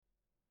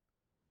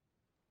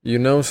You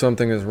know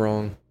something is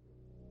wrong.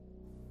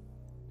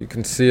 You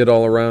can see it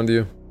all around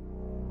you.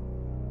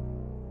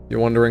 You're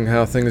wondering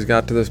how things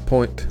got to this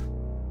point.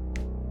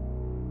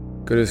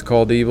 Good is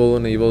called evil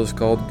and evil is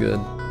called good.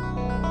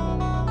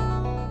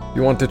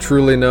 You want to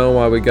truly know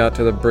why we got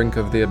to the brink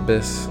of the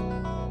abyss.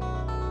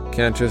 You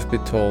can't just be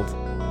told.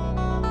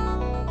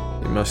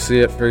 You must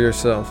see it for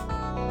yourself.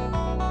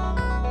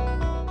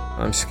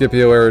 I'm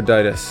Scipio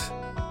Eruditus,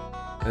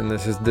 and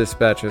this is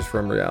Dispatches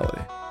from Reality.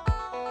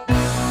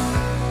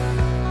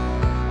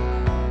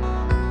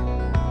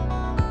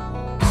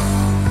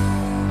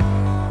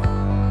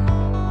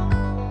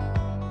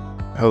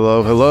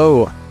 Hello,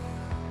 hello.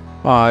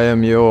 I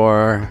am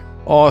your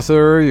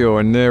author,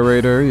 your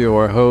narrator,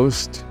 your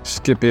host,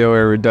 Scipio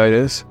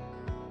Eruditus.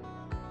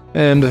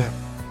 And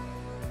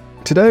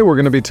today we're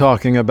going to be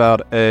talking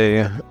about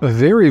a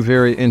very,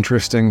 very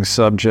interesting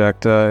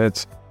subject.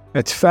 It's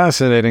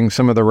fascinating,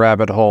 some of the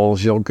rabbit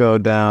holes you'll go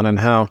down and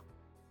how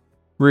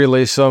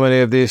really so many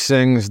of these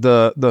things,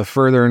 the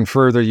further and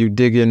further you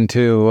dig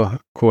into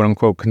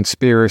quote-unquote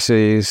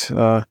conspiracies,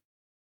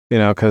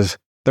 because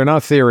they're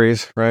not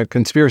theories, right?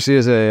 Conspiracy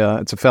is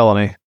it's a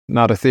felony,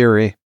 not a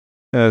theory,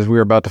 as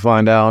we're about to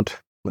find out,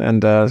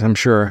 and as I'm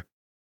sure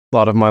a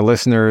lot of my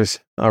listeners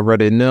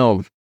already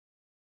know.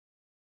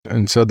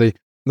 And so the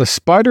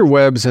spider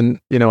webs and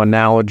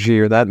analogy,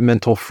 or that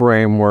mental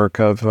framework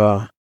of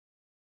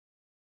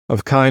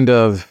kind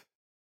of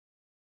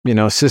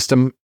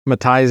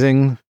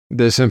systematizing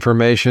this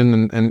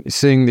information and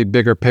seeing the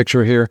bigger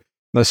picture here.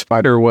 The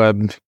spider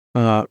web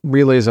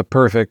really is a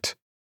perfect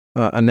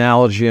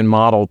analogy and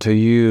model to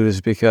use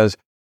because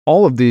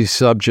all of these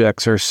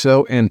subjects are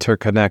so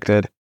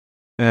interconnected.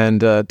 And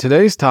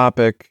today's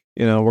topic,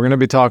 we're going to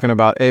be talking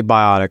about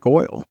abiotic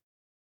oil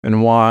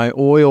and why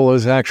oil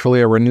is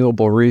actually a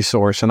renewable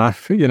resource. And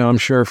I'm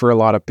sure for a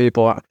lot of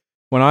people,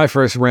 when I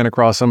first ran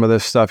across some of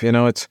this stuff,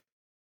 it's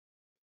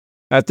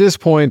at this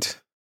point,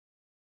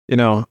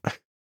 this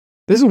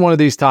is one of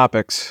these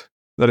topics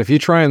that if you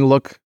try and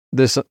look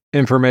this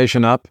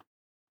information up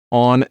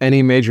on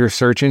any major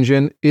search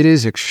engine, it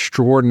is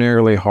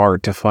extraordinarily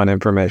hard to find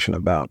information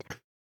about.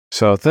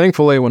 So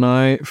thankfully, when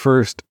I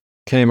first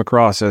came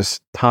across this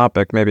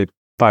topic, maybe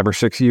 5 or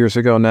 6 years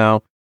ago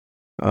now,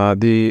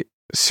 the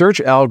search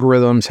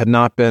algorithms had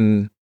not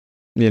been,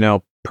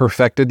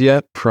 perfected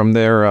yet from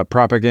their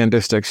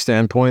propagandistic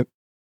standpoint.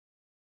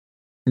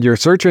 Your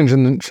search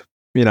engines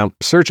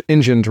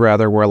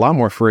were a lot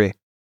more free.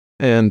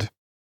 And,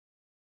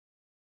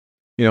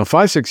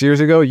 5, 6 years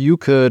ago, you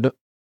could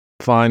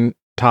find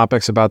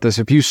topics about this.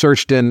 If you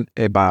searched in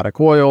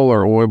abiotic oil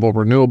or oil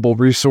renewable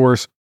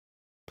resource,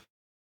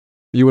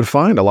 you would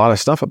find a lot of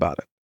stuff about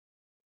it.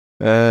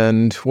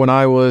 And when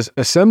I was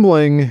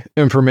assembling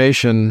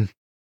information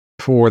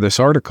for this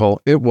article,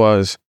 it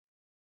was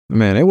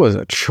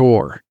a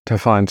chore to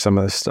find some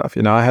of this stuff.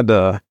 I had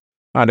to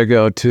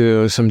go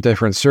to some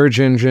different search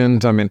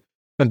engines.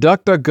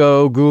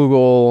 DuckDuckGo,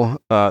 Google,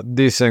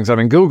 these things.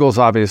 Google's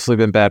obviously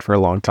been bad for a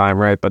long time,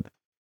 right? But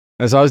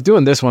as I was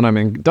doing this one,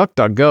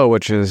 DuckDuckGo,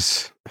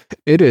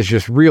 it has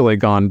just really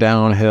gone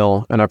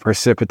downhill in a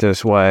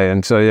precipitous way.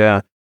 And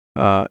so,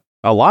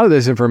 a lot of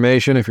this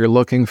information, if you're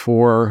looking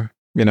for,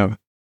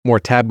 more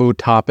taboo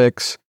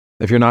topics,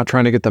 if you're not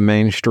trying to get the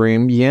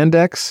mainstream,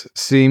 Yandex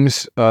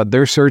seems,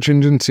 their search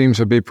engine seems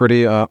to be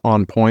pretty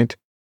on point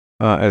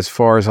as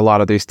far as a lot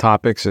of these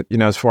topics.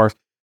 As far as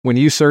when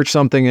you search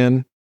something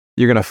in,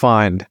 you're going to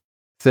find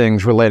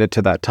things related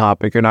to that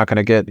topic. You're not going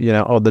to get, the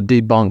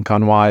debunk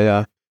on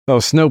why,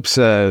 Snopes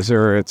says,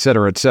 or et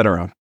cetera, et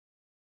cetera.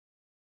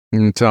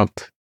 And so,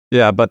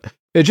 but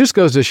it just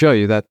goes to show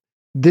you that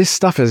this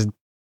stuff is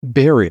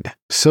buried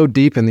so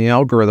deep in the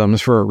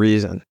algorithms for a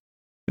reason.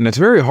 And it's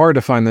very hard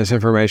to find this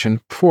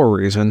information for a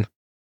reason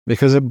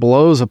because it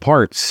blows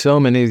apart so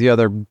many of the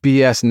other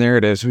BS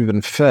narratives we've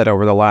been fed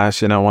over the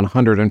last,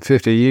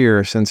 150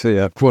 years since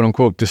the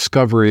quote-unquote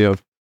discovery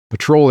of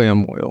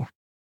petroleum oil.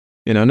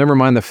 Never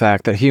mind the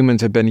fact that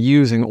humans have been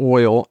using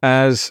oil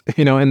as,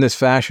 in this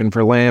fashion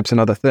for lamps and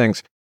other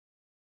things.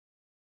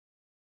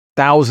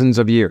 Thousands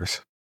of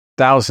years,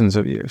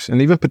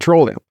 and even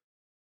petroleum.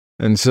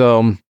 And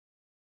so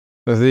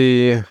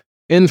the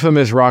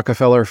infamous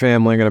Rockefeller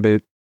family are going to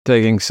be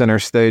taking center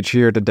stage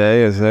here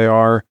today as they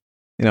are,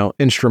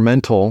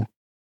 instrumental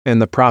in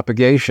the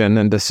propagation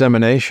and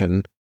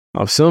dissemination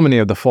of so many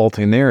of the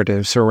faulty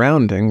narratives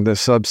surrounding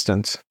this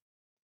substance.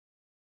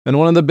 And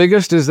one of the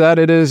biggest is that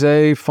it is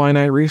a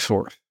finite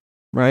resource,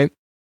 right?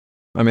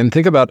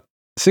 Think about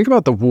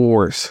the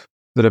wars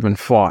that have been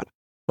fought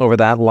over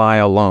that lie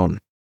alone.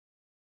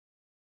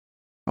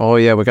 Oh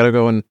yeah, we got to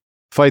go and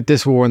fight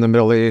this war in the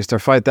Middle East or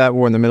fight that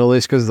war in the Middle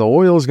East because the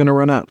oil is going to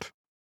run out.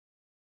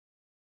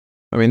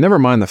 Never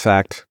mind the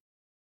fact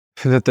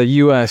that the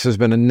U.S. has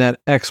been a net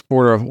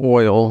exporter of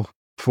oil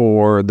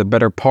for the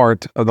better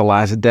part of the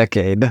last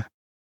decade.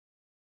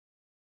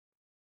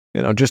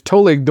 Just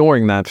totally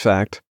ignoring that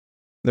fact.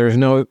 There's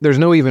no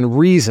even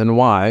reason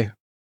why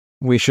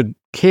we should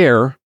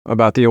care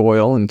about the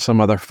oil in some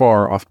other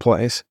far off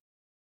place.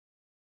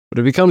 But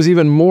it becomes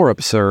even more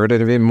absurd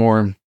and even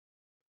more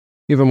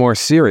even more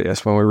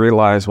serious when we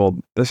realize, well,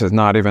 this is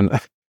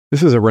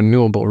a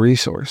renewable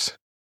resource.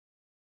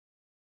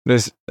 It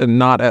is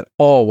not at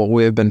all what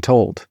we have been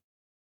told.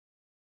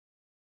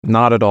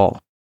 Not at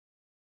all.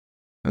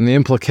 And the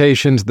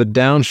implications, the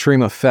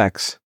downstream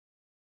effects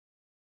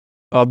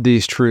of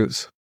these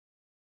truths,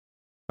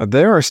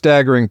 they are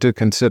staggering to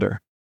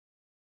consider.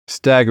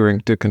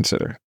 Staggering to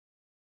consider.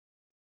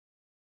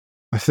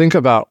 Think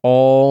about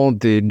all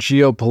the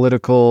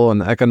geopolitical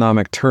and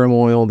economic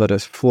turmoil that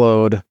has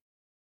flowed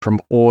from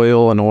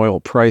oil and oil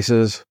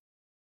prices.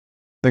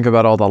 Think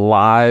about all the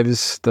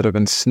lives that have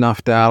been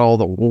snuffed out, all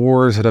the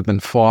wars that have been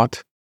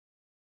fought,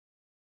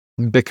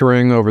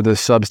 bickering over this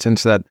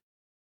substance that,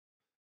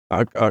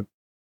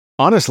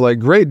 honestly, a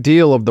great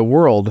deal of the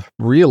world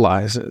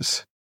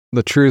realizes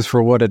the truth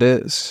for what it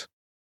is.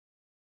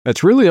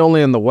 It's really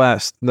only in the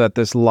West that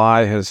this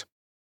lie has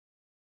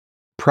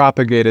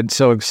propagated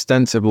so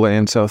extensively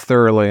and so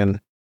thoroughly,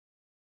 and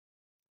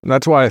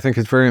that's why I think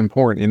it's very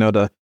important,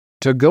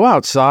 to go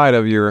outside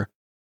of your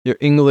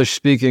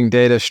English-speaking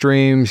data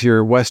streams,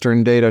 your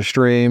Western data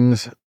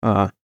streams,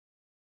 and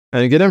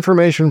get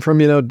information from,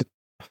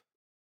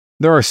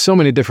 there are so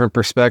many different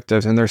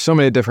perspectives, and there's so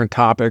many different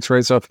topics,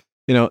 right? So,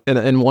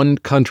 in one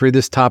country,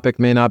 this topic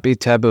may not be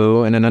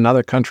taboo, and in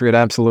another country, it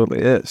absolutely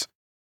is.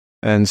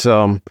 And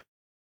so,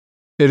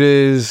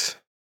 it's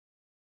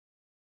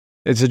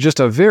just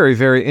a very,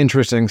 very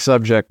interesting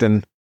subject,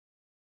 and,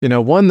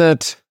 one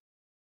that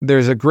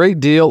there's a great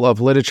deal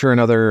of literature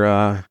and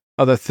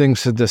other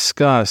things to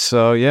discuss.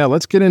 So yeah,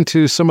 let's get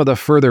into some of the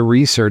further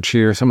research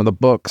here, some of the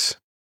books.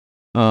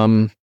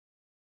 I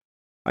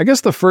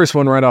guess the first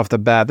one right off the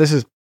bat, this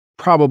is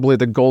probably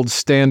the gold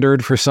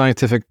standard for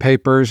scientific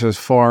papers as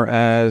far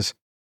as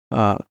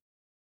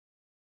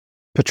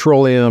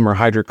petroleum or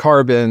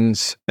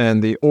hydrocarbons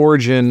and the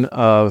origin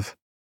of,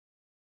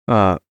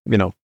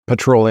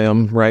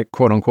 petroleum, right?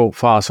 Quote unquote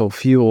fossil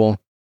fuel.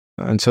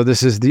 And so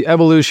this is the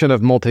evolution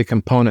of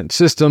multi-component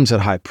systems at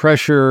high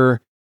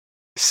pressure.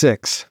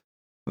 6.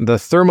 The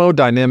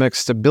thermodynamic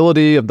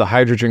stability of the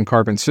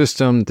hydrogen-carbon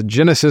system, the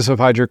genesis of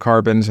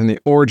hydrocarbons, and the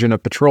origin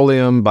of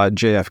petroleum by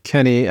J.F.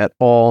 Kenny et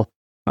al.,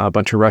 a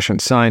bunch of Russian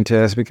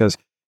scientists. Because,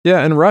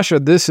 yeah, in Russia,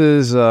 this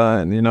is,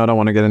 I don't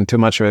want to get into too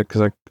much of it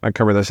because I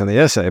cover this in the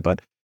essay,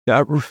 but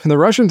yeah, the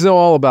Russians know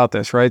all about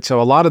this, right? So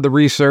a lot of the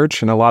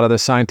research and a lot of the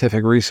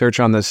scientific research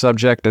on this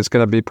subject is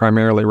going to be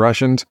primarily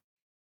Russians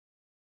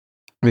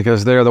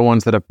because they're the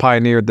ones that have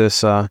pioneered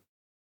this,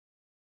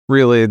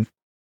 really,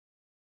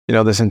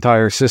 this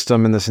entire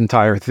system and this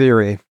entire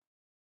theory.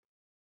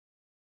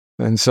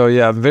 And so,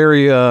 yeah,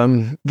 very,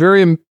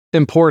 very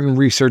important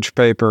research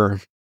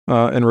paper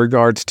in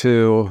regards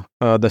to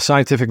the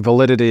scientific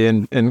validity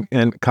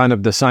and kind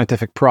of the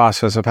scientific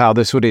process of how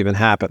this would even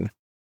happen.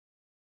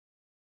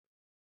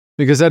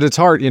 Because at its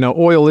heart,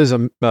 oil is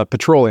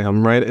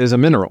petroleum, right? Is a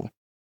mineral.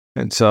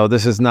 And so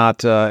this is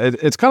not,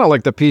 it's kind of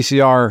like the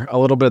PCR, a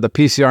little bit of the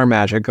PCR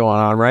magic going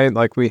on, right?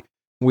 Like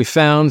we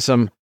found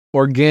some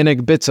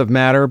organic bits of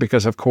matter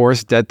because, of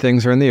course, dead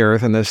things are in the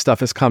earth and this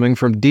stuff is coming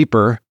from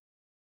deeper,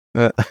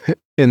 deeper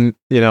than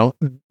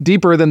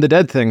the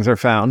dead things are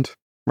found,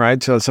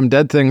 right? So some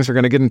dead things are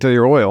going to get into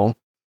your oil.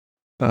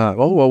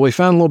 Well, we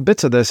found little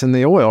bits of this in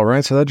the oil,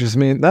 right? So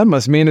that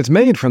must mean it's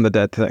made from the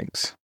dead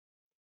things.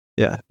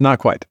 Yeah, not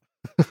quite.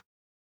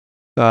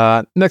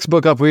 Next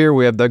book up here,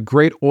 we have The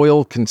Great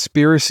Oil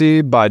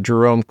Conspiracy by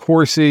Jerome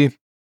Corsi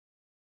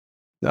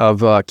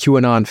of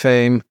QAnon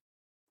fame.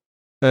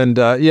 And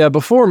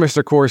before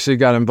Mr. Corsi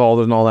got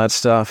involved in all that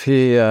stuff,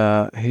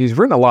 he's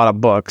written a lot of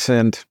books,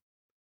 and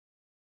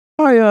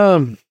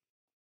I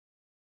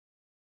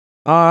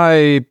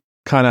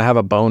kind of have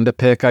a bone to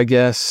pick, I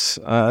guess.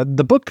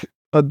 The book,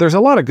 there's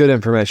a lot of good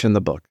information in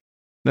the book,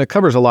 and it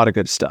covers a lot of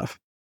good stuff.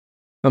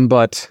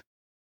 But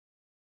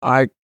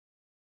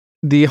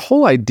the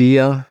whole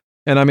idea,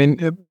 and I mean,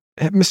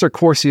 Mr.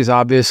 Corsi is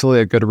obviously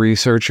a good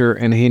researcher,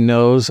 and he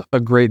knows a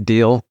great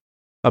deal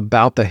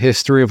about the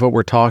history of what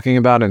we're talking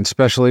about, and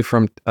especially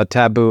from a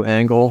taboo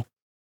angle.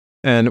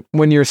 And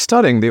when you're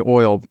studying the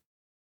oil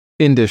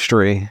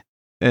industry,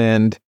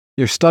 and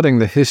you're studying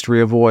the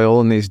history of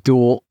oil and these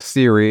dual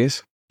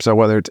theories, so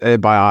whether it's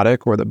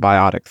abiotic or the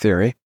biotic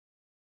theory,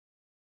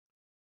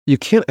 you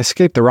can't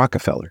escape the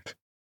Rockefellers.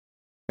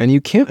 And you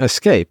can't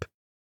escape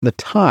the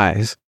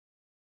ties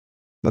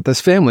that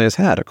this family has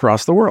had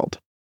across the world.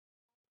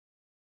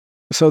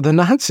 So the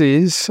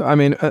Nazis,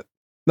 the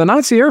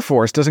Nazi Air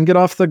Force doesn't get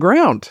off the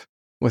ground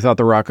without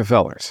the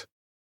Rockefellers.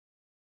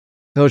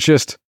 So it's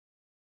just,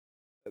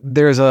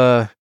 there's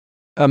a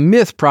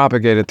myth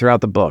propagated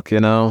throughout the book,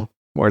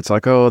 where it's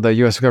like, oh, the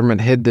U.S.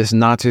 government hid this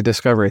Nazi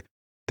discovery.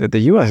 That the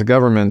U.S.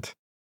 government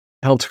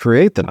helped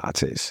create the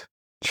Nazis,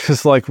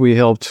 just like we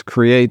helped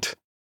create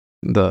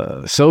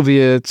the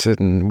Soviets,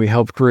 and we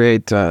helped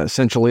create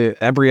essentially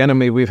every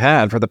enemy we've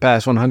had for the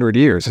past 100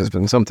 years has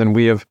been something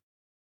we have,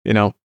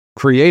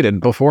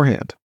 created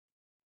beforehand.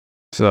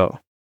 So,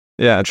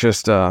 yeah, it's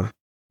just the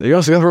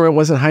U.S. government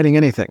wasn't hiding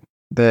anything.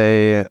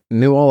 They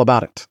knew all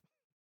about it.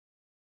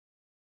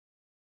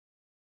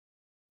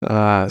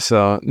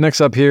 So next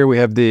up here, we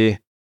have the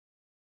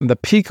The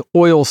Peak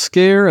Oil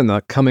Scare and the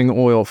Coming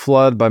Oil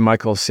Flood by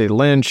Michael C.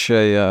 Lynch,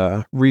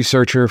 a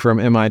researcher from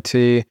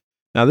MIT.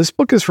 Now, this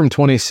book is from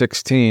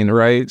 2016,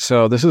 right?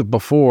 So this is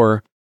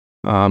before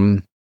we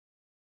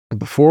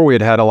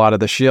had a lot of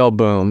the shale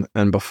boom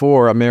and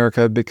before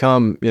America had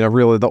become,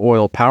 really the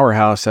oil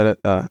powerhouse that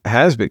it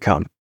has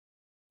become,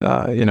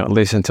 at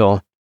least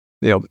until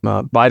the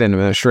Biden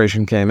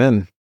administration came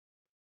in.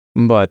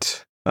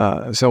 But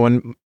so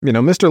when,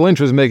 Mr.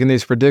 Lynch was making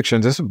these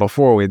predictions, this is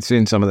before we'd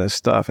seen some of this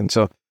stuff. And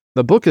so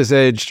the book has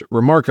aged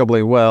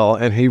remarkably well,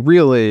 and he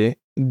really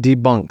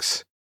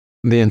debunks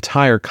the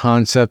entire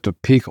concept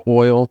of peak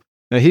oil.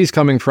 Now, he's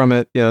coming from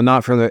it,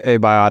 not from the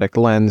abiotic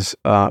lens,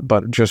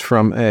 but just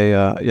from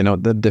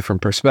the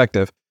different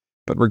perspective.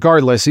 But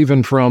regardless,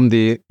 even from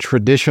the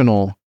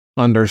traditional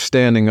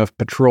understanding of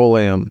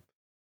petroleum,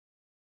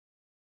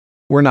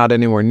 we're not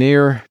anywhere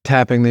near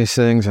tapping these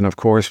things. And of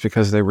course,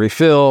 because they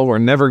refill, we're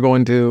never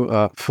going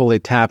to fully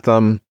tap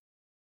them.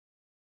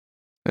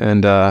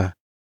 And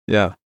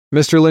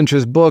Mr.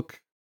 Lynch's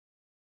book,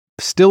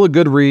 still a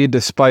good read,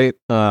 despite,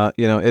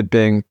 it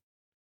being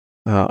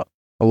a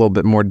little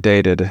bit more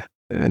dated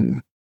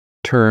in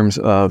terms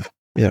of,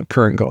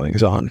 current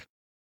goings on.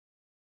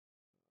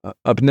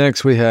 Up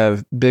next, we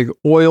have Big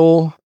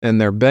Oil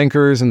and their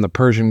bankers in the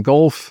Persian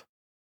Gulf,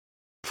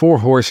 4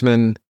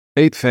 horsemen,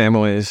 8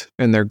 families,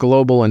 and their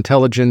global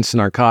intelligence,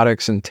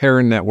 narcotics, and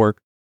terror network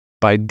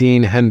by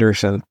Dean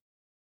Henderson.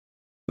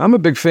 I'm a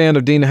big fan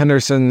of Dean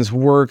Henderson's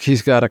work.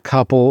 He's got a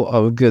couple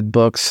of good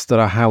books that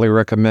I highly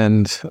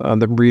recommend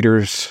the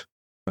readers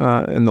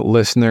and the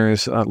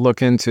listeners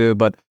look into.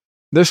 But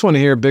this one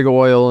here, Big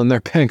Oil and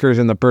their bankers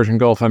in the Persian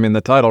Gulf, I mean,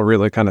 the title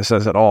really kind of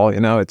says it all.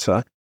 It's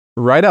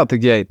right out the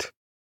gate.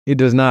 He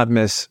does not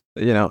mince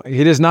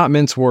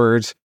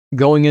words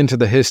going into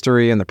the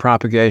history and the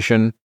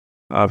propagation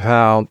of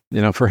how,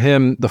 for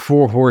him, the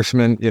 4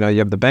 horsemen, you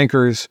have the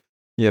bankers,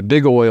 you have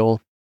Big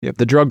Oil, you have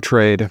the drug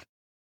trade,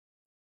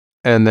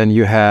 and then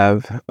you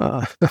have,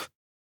 and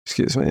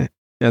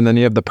then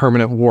you have the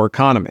permanent war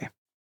economy,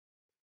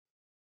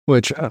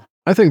 which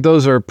I think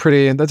that's a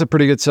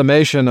pretty good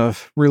summation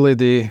of really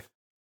the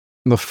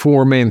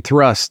 4 main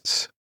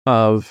thrusts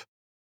of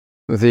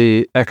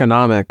the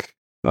economic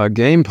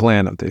game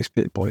plan of these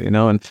people,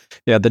 and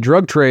the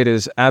drug trade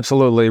is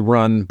absolutely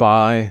run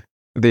by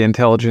the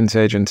intelligence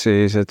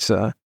agencies. It's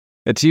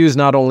used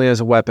not only as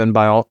a weapon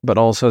but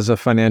also as a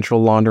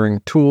financial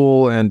laundering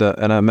tool and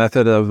a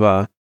method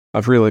of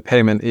really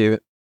payment in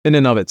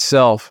and of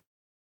itself.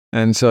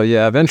 And so,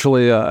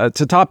 eventually, it's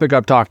a topic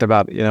I've talked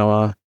about,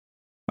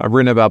 I've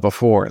written about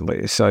before at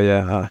least.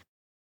 So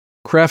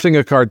crafting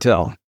a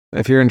cartel,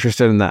 if you're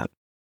interested in that,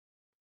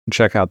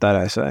 check out that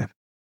essay.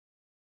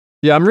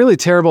 Yeah, I'm really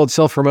terrible at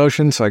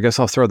self-promotion, so I guess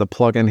I'll throw the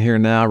plug in here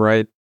now,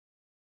 right?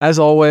 As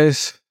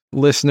always,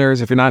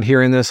 listeners, if you're not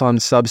hearing this on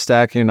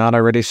Substack, you're not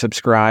already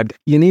subscribed,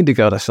 you need to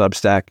go to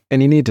Substack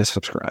and you need to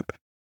subscribe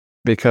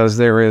because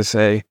there is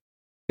a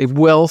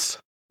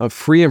wealth of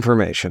free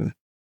information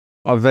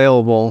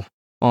available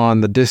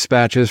on the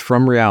Dispatches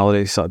from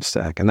Reality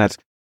Substack, and that's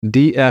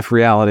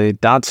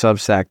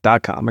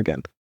dfreality.substack.com.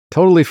 Again,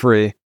 totally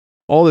free.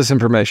 All this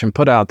information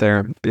put out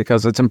there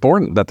because it's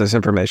important that this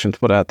information's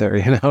put out there.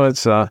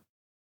 It's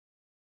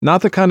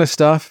not the kind of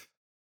stuff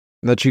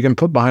that you can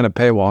put behind a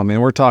paywall. I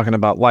mean, we're talking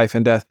about life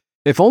and death.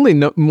 If only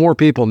more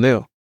people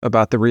knew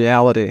about the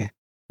reality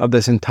of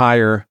this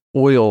entire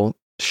oil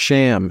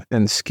sham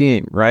and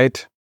scheme,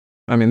 right?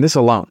 I mean, this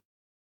alone.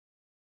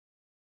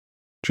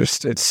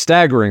 It's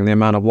staggering the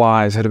amount of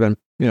lies that have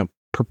been,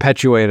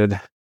 perpetuated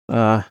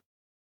and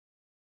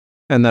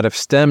that have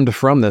stemmed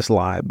from this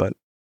lie. But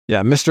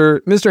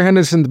Mr.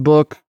 Henderson's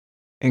book,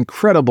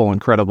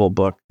 incredible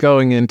book,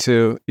 going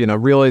into,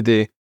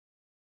 really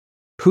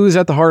who's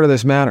at the heart of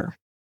this matter.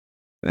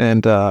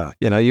 And,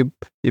 you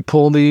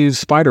pull these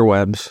spider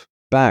webs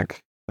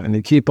back and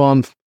you keep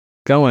on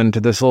going to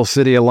this little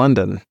city of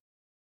London,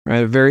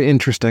 right? A very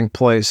interesting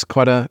place,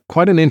 quite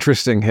an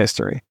interesting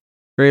history,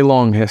 very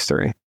long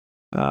history,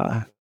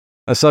 a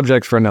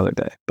subject for another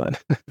day,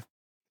 but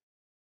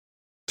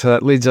so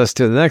that leads us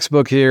to the next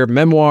book here,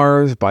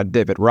 Memoirs by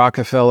David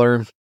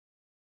Rockefeller.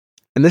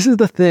 And this is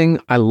the thing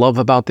I love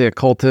about the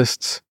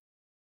occultists,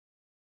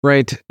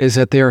 right? Is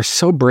that they are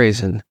so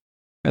brazen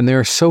and they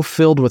are so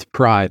filled with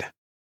pride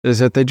is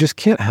that they just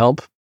can't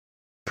help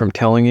from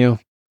telling you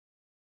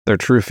their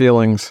true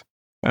feelings.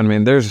 I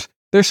mean, there's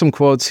some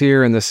quotes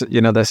here in this,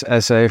 this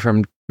essay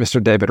from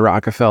Mr. David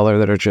Rockefeller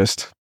that are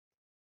just,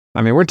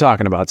 I mean, we're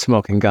talking about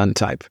smoking gun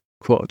type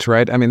quotes,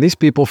 right? I mean, these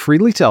people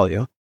freely tell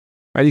you,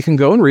 right? You can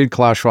go and read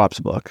Klaus Schwab's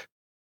book.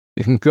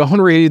 You can go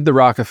and read the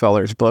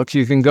Rockefeller's book.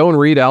 You can go and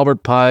read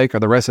Albert Pike or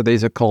the rest of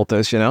these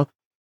occultists,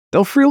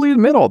 They'll freely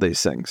admit all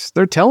these things.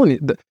 They're telling you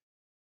that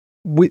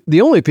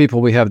the only people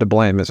we have to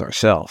blame is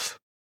ourselves.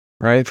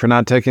 Right? For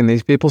not taking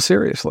these people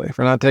seriously,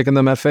 for not taking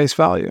them at face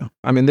value.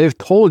 I mean, they've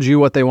told you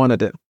what they want to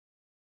do.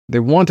 They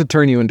want to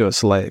turn you into a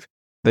slave.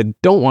 They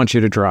don't want you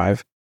to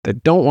drive. They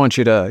don't want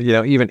you to,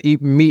 even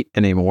eat meat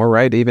anymore,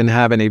 right? Even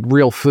have any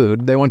real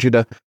food. They want you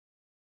to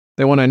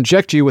They want to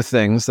inject you with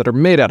things that are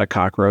made out of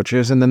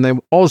cockroaches, and then they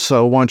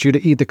also want you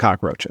to eat the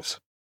cockroaches.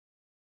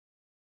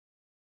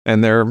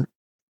 And they're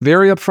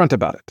very upfront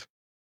about it.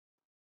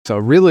 So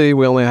really,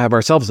 we only have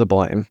ourselves to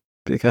blame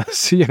because,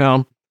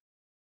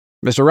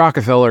 Mr.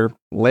 Rockefeller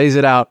lays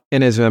it out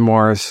in his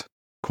memoirs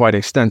quite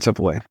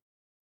extensively.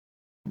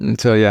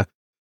 And so,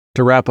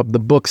 to wrap up the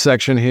book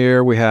section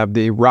here, we have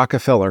The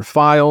Rockefeller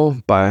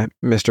File by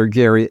Mr.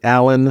 Gary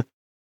Allen,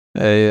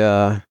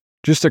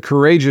 just a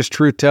courageous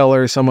truth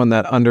teller, someone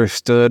that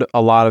understood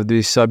a lot of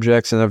these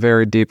subjects in a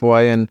very deep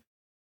way, and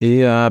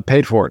he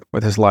paid for it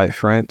with his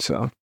life, right?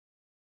 So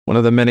one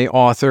of the many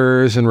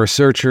authors and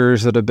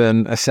researchers that have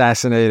been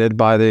assassinated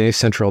by the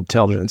Central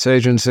Intelligence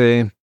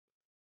Agency.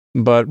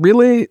 But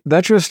really,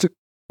 that just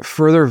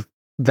further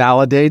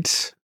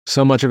validates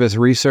so much of his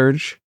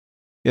research.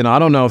 I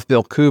don't know if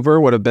Bill Cooper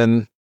would have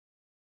been,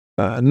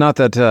 not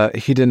that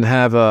he didn't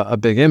have a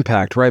big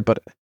impact, right?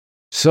 But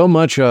so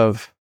much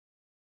of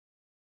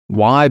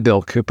why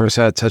Bill Cooper's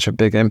had such a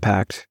big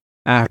impact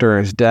after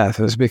his death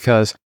is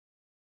because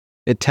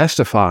it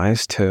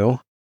testifies to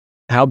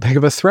how big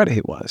of a threat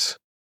he was,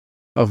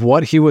 of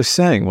what he was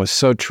saying was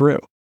so true.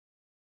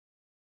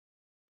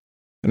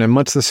 And in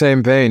much the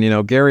same vein,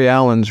 Gary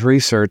Allen's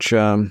research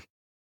on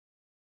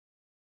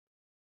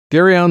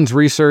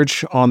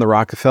the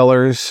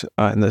Rockefellers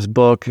in this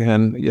book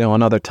and,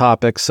 on other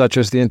topics such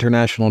as the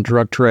international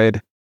drug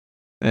trade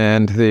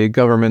and the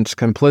government's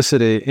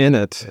complicity in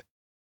it.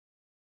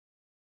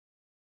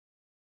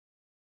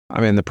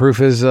 I mean, the proof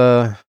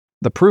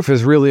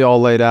is really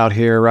all laid out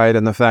here, right?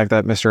 And the fact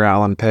that Mr.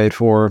 Allen paid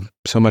for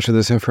so much of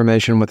this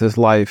information with his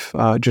life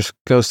just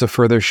goes to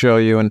further show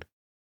you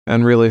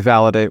and really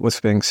validate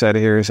what's being said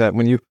here is that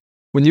when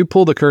you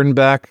pull the curtain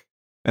back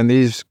in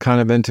these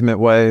kind of intimate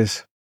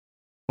ways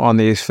on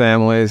these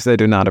families, they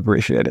do not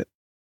appreciate it.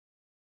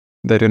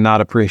 They do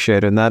not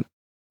appreciate it. And that,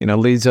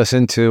 leads us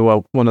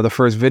into one of the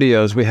first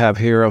videos we have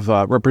here of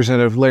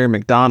Representative Larry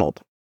McDonald.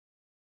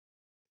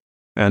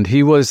 And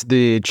he was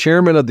the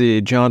chairman of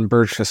the John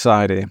Birch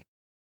Society.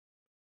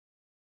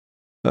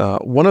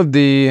 One of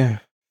the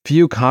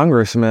few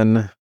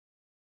congressmen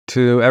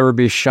to ever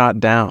be shot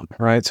down,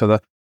 right? So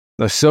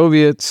the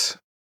Soviets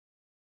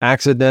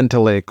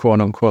accidentally,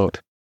 quote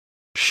unquote,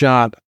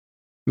 shot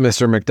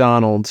Mr.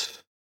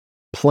 McDonald's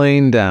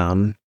plane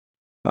down,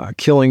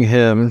 killing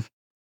him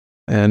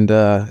and,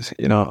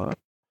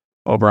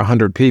 over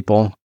 100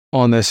 people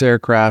on this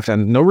aircraft,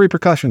 and no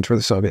repercussions for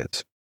the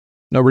Soviets.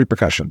 No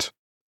repercussions.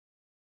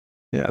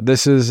 Yeah,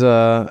 this is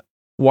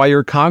why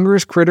your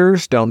Congress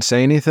critters don't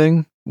say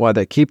anything, why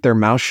they keep their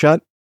mouth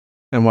shut,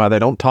 and why they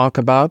don't talk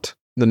about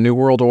the New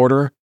World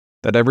Order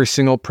that every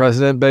single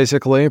president,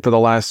 basically, for the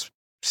last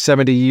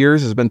 70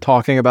 years has been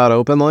talking about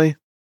openly.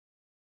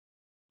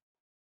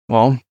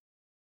 Well,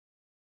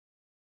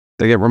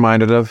 they get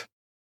reminded of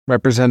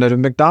Representative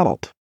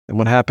McDonald and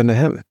what happened to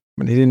him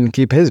when he didn't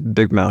keep his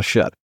big mouth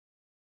shut.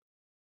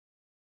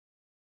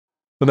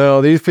 But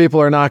no, these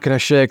people are not going to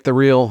shake the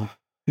real,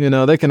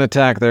 they can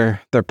attack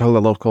their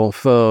political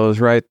foes,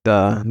 right?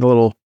 The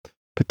little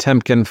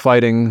Potemkin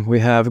fighting we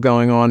have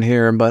going on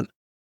here. But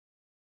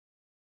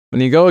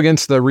when you go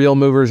against the real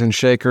movers and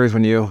shakers,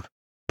 when you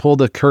pull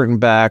the curtain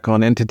back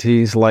on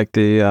entities like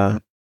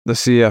the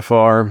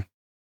CFR,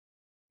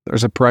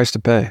 there's a price to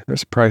pay.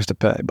 There's a price to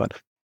pay.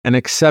 But an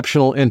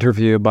exceptional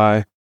interview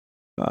by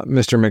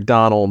Mr.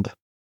 McDonald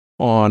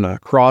on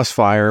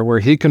Crossfire, where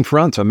he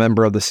confronts a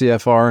member of the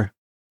CFR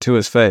to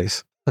his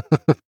face.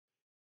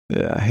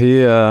 Yeah,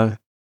 he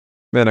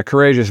been a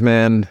courageous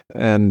man,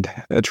 and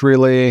it's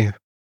really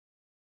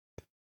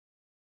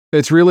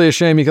a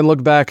shame. You can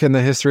look back in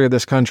the history of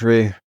this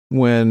country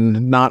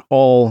when not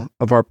all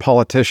of our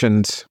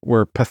politicians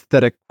were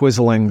pathetic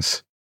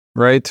quizzlings,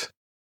 right?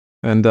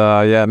 And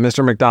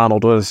Mr.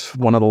 McDonald was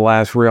one of the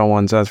last real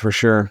ones, that's for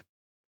sure.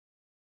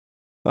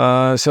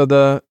 So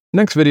the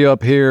next video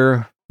up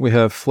here, we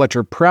have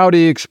Fletcher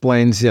Prouty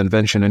explains the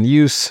invention and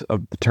use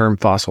of the term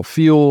fossil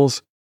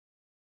fuels.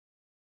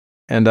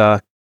 And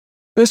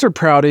Mr.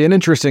 Prouty, an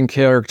interesting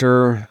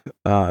character,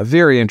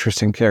 very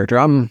interesting character.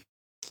 I'm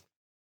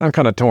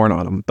kind of torn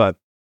on him, but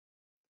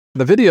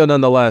the video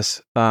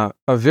nonetheless, a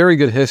very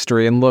good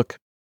history and look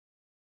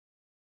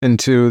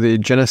into the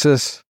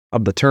genesis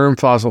of the term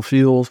fossil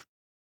fuels,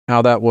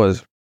 how that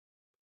was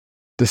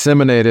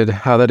disseminated,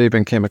 how that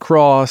even came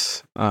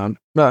across.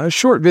 A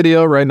short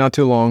video, right? Not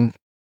too long,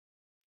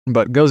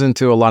 but goes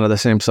into a lot of the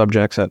same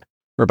subjects that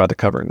we're about to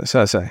cover in this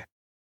essay.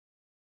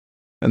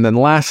 And then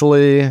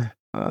lastly,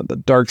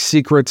 the dark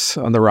secrets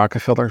on the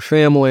Rockefeller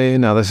family.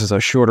 Now, this is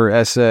a shorter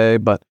essay,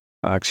 but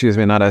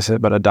not essay,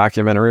 but a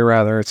documentary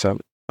rather. It's a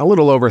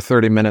little over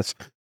 30 minutes,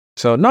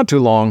 so not too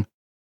long,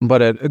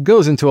 but it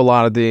goes into a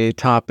lot of the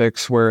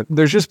topics where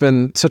there's just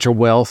been such a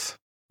wealth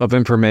of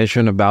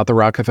information about the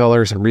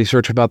Rockefellers and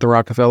research about the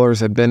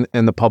Rockefellers had been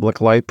in the public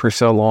light for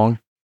so long.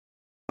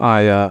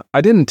 I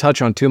didn't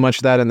touch on too much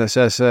of that in this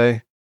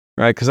essay,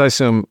 right? Because I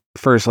assume,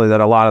 firstly,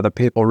 that a lot of the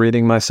people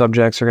reading my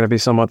subjects are going to be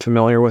somewhat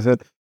familiar with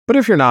it. But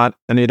if you're not,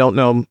 and you don't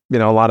know, a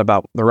lot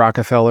about the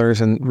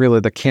Rockefellers and really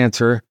the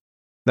cancer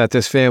that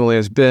this family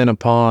has been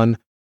upon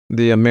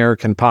the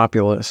American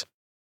populace,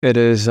 it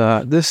is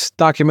this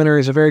documentary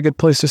is a very good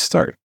place to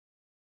start.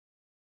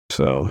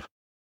 So,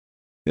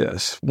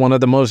 yes, one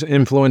of the most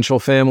influential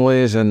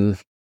families in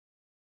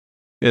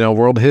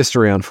world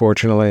history,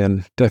 unfortunately,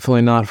 and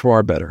definitely not for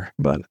our better.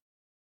 But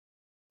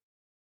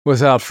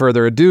without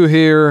further ado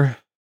here,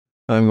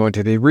 I'm going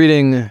to be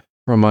reading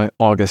from my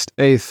August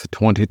 8th,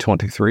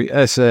 2023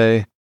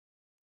 essay,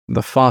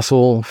 The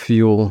Fossil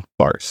Fuel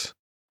Farce.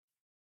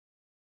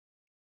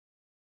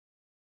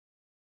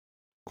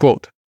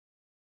 Quote,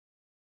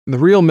 "The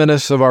real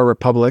menace of our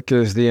republic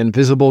is the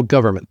invisible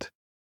government,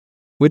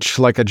 which,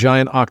 like a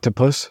giant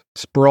octopus,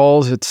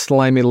 sprawls its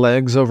slimy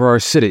legs over our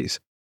cities,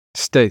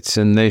 states,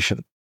 and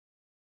nation.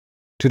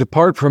 To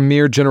depart from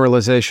mere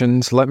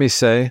generalizations, let me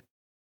say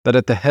that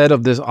at the head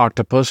of this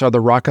octopus are the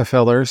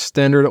Rockefeller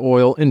Standard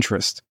Oil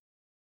interests,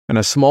 and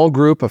a small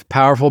group of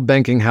powerful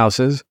banking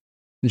houses,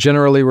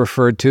 generally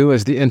referred to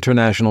as the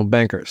international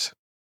bankers.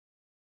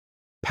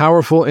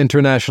 Powerful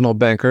international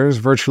bankers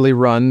virtually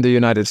run the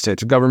United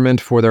States government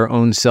for their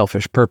own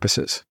selfish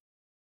purposes.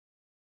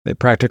 They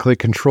practically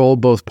control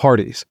both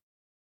parties,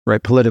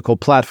 write political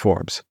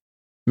platforms,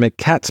 make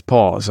cat's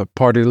paws of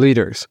party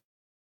leaders,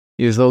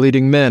 use the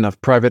leading men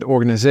of private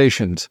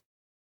organizations,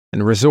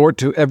 and resort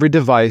to every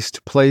device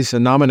to place a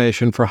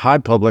nomination for high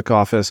public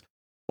office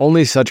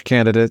only such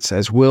candidates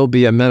as will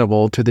be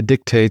amenable to the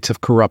dictates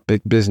of corrupt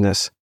big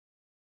business.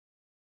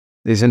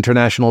 These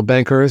international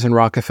bankers and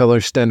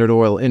Rockefeller Standard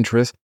Oil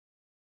interests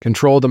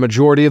control the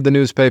majority of the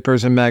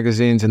newspapers and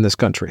magazines in this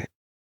country.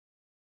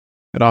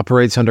 It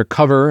operates under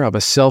cover of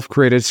a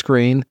self-created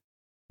screen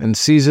and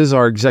seizes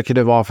our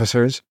executive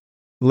officers,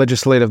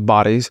 legislative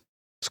bodies,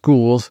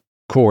 schools,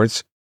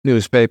 courts,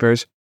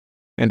 newspapers,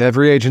 and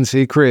every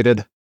agency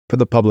created for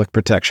the public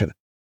protection."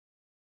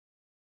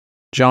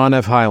 John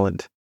F.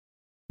 Hyland,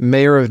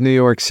 Mayor of New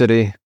York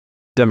City,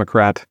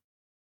 Democrat,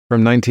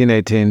 from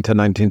 1918 to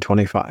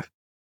 1925.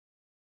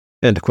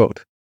 End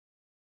quote.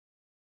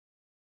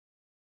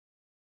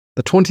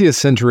 The 20th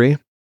century,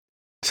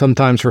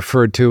 sometimes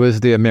referred to as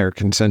the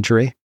American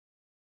century,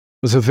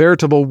 was a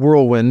veritable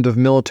whirlwind of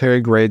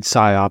military-grade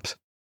psyops,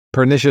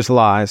 pernicious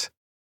lies,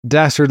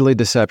 dastardly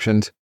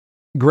deceptions,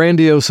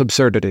 grandiose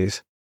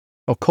absurdities,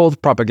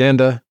 occult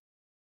propaganda,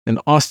 and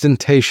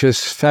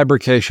ostentatious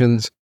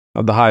fabrications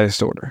of the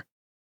highest order.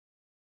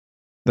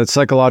 That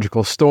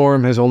psychological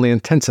storm has only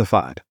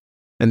intensified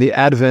in the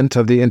advent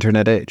of the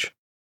Internet age,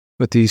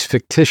 with these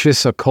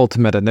fictitious occult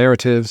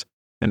meta-narratives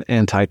and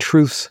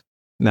anti-truths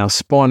now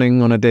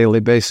spawning on a daily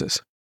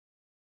basis.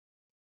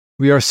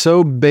 We are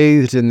so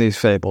bathed in these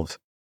fables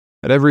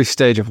at every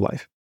stage of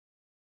life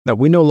that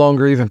we no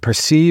longer even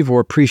perceive or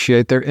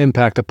appreciate their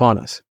impact upon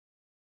us.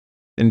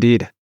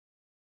 Indeed,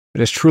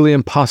 it is truly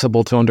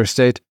impossible to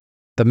understate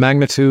the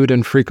magnitude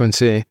and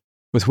frequency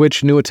with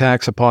which new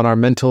attacks upon our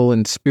mental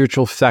and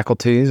spiritual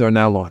faculties are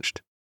now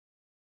launched.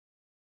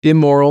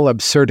 Immoral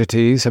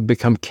absurdities have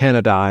become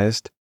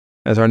canonized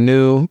as our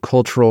new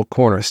cultural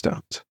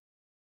cornerstones.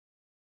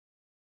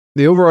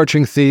 The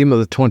overarching theme of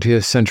the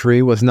 20th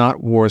century was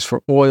not wars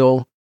for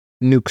oil,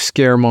 nuke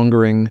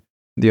scaremongering,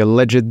 the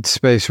alleged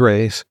space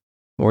race,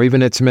 or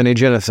even its many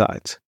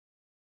genocides.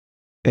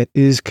 It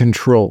is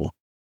control.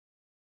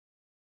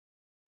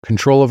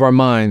 Control of our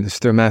minds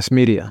through mass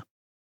media.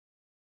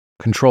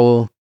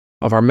 Control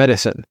of our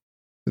medicine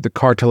through the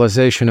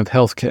cartelization of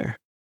healthcare.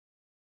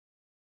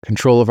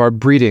 Control of our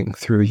breeding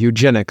through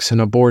eugenics and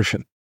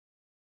abortion.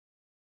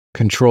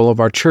 Control of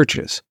our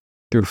churches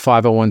through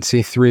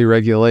 501c3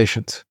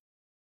 regulations.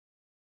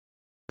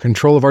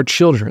 Control of our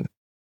children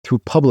through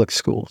public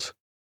schools.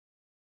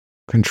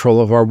 Control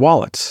of our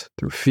wallets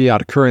through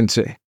fiat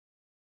currency.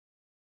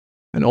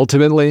 And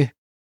ultimately,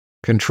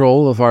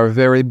 control of our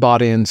very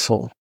body and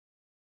soul.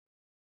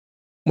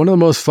 One of the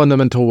most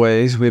fundamental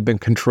ways we have been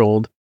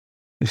controlled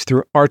is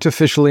through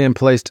artificially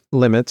placed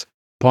limits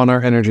upon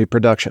our energy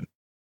production.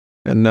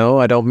 And no,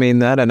 I don't mean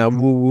that in a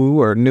woo-woo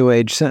or new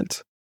age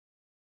sense.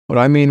 What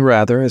I mean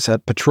rather is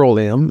that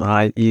petroleum,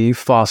 i.e.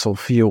 fossil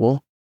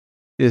fuel,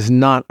 is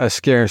not a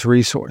scarce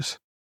resource.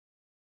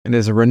 It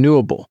is a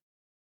renewable,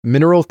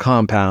 mineral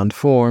compound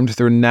formed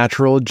through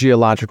natural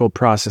geological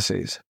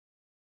processes.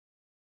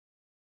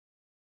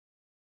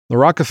 The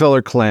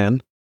Rockefeller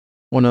clan,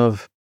 one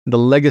of the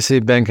legacy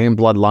banking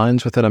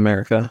bloodlines within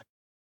America,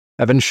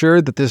 have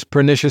ensured that this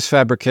pernicious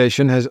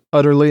fabrication has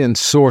utterly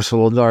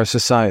ensorcelled our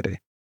society.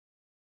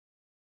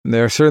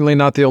 They are certainly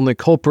not the only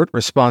culprit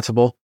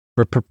responsible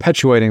for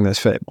perpetuating this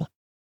fable,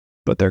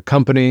 but their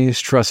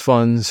companies, trust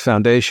funds,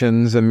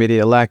 foundations, and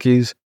media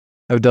lackeys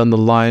have done the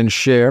lion's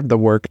share of the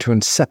work to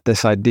incept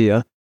this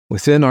idea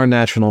within our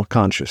national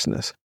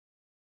consciousness.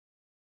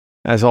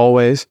 As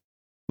always,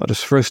 let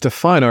us first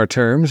define our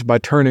terms by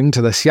turning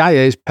to the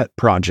CIA's pet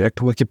project,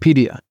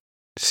 Wikipedia,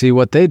 to see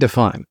what they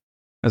define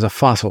as a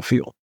fossil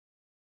fuel.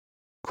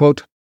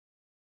 Quote,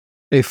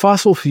 "A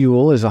fossil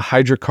fuel is a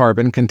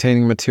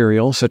hydrocarbon-containing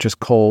material such as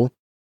coal,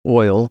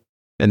 oil,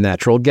 and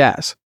natural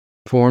gas,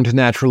 formed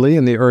naturally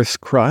in the Earth's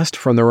crust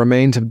from the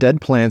remains of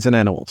dead plants and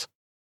animals,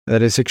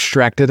 that is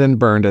extracted and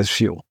burned as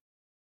fuel.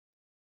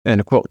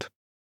 End quote.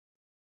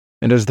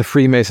 And as the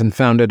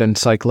Freemason-founded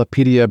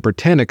Encyclopedia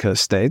Britannica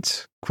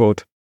states,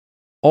 quote,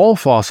 all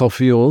fossil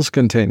fuels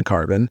contain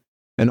carbon,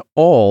 and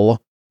all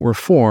were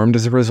formed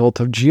as a result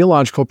of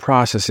geological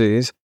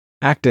processes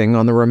acting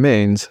on the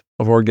remains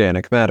of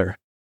organic matter.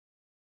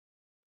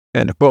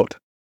 End quote.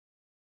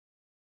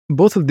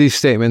 Both of these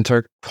statements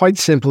are quite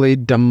simply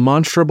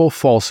demonstrable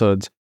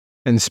falsehoods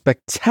and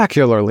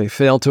spectacularly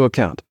fail to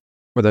account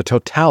for the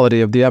totality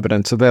of the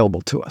evidence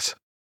available to us.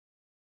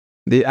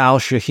 The Al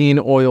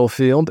Shaheen oil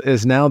field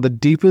is now the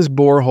deepest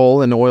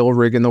borehole and oil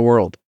rig in the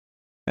world,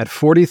 at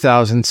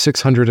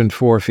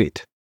 40,604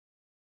 feet.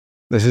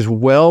 This is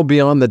well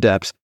beyond the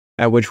depths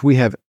at which we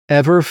have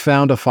ever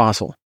found a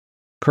fossil,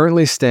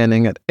 currently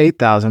standing at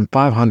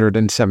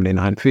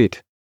 8,579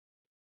 feet.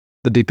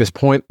 The deepest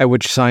point at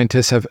which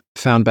scientists have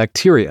found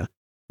bacteria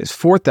is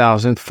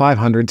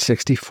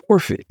 4,564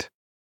 feet,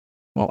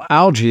 while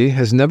algae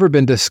has never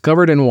been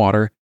discovered in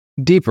water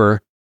deeper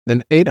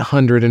than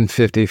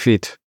 850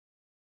 feet.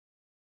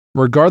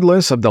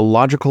 Regardless of the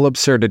logical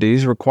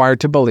absurdities required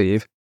to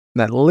believe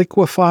that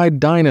liquefied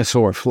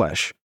dinosaur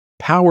flesh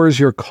powers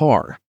your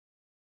car,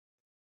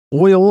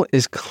 oil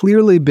is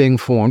clearly being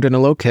formed in a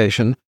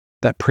location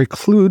that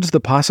precludes the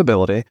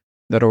possibility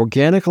that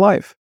organic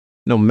life,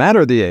 no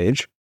matter the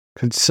age,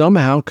 could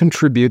somehow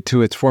contribute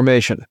to its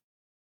formation.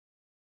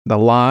 The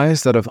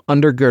lies that have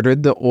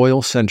undergirded the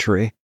oil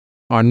century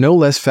are no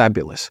less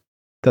fabulous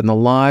than the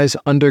lies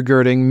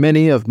undergirding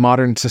many of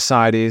modern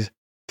society's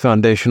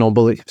foundational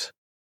beliefs.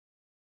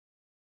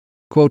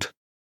 Quote,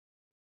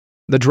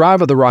 the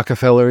drive of the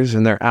Rockefellers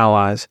and their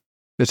allies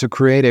is to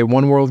create a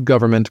one-world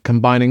government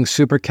combining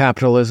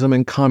supercapitalism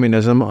and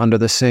communism under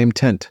the same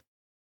tent,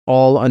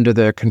 all under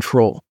their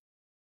control.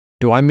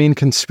 Do I mean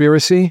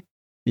conspiracy?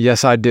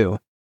 Yes, I do.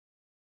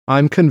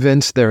 I'm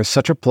convinced there is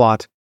such a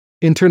plot,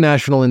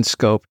 international in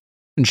scope,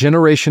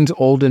 generations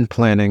old in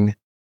planning,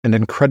 and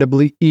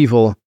incredibly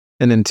evil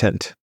in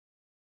intent.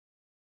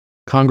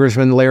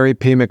 Congressman Larry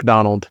P.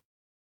 McDonald,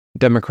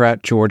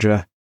 Democrat,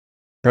 Georgia,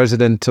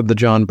 President of the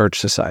John Birch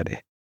Society.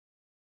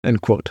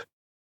 End quote.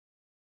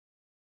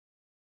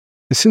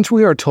 Since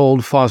we are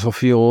told fossil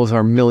fuels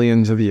are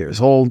millions of years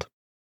old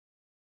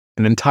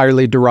and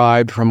entirely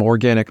derived from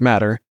organic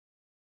matter,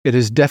 it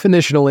is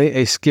definitionally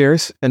a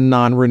scarce and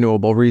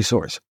non-renewable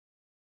resource.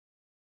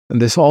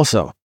 And this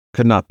also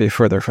could not be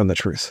further from the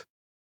truth.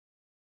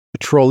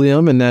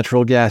 Petroleum and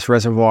natural gas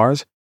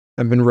reservoirs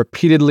have been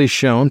repeatedly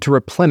shown to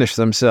replenish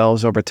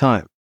themselves over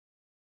time.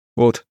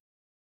 Quote,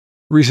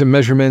 recent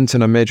measurements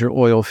in a major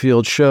oil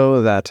field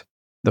show that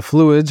the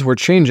fluids were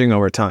changing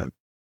over time,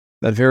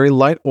 that very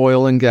light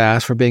oil and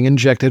gas were being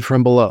injected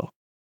from below,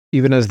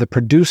 even as the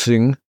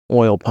producing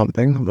oil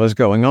pumping was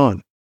going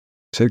on,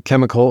 said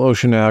chemical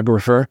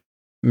oceanographer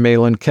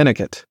Malin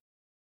Kennicott.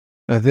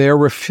 They are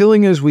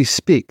refilling as we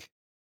speak,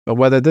 but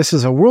whether this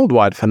is a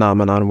worldwide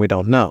phenomenon, we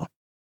don't know.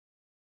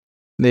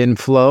 The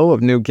inflow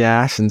of new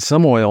gas and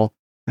some oil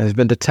has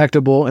been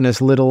detectable in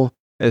as little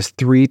as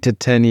 3 to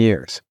 10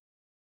 years.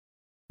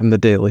 From the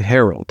Daily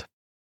Herald.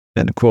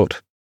 End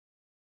quote.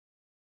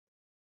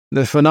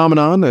 The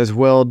phenomenon is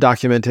well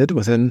documented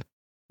within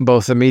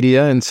both the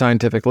media and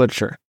scientific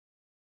literature.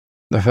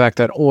 The fact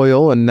that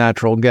oil and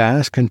natural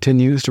gas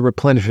continues to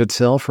replenish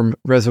itself from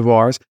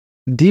reservoirs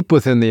deep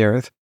within the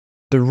earth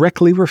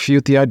directly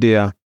refute the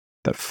idea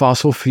that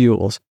fossil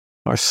fuels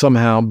are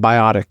somehow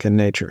biotic in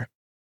nature.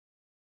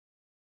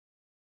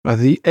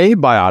 The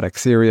abiotic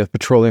theory of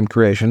petroleum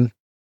creation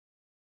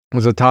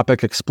was a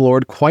topic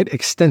explored quite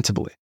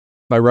extensively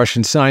by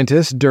Russian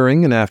scientists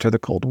during and after the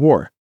Cold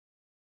War.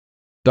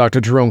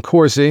 Dr. Jerome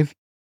Corsi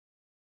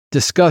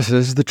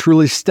discusses the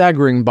truly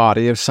staggering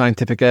body of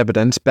scientific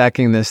evidence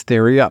backing this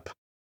theory up.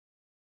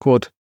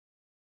 Quote,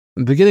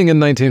 beginning in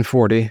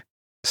 1940,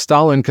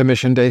 Stalin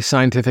commissioned a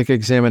scientific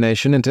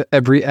examination into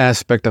every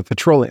aspect of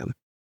petroleum,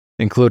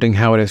 including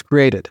how it is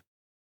created,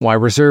 why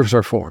reserves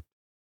are formed,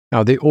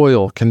 how the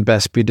oil can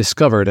best be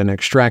discovered and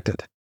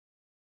extracted.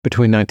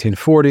 Between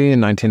 1940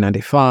 and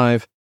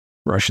 1995,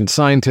 Russian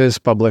scientists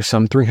published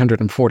some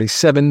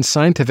 347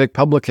 scientific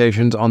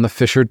publications on the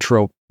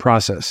Fischer-Tropsch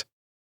process,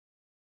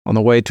 on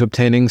the way to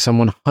obtaining some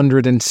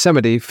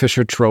 170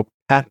 Fischer-Tropsch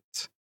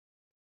patents.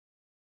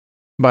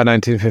 By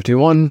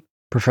 1951,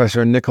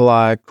 Professor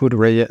Nikolai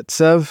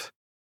Kudryavtsev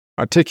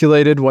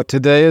articulated what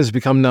today has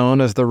become known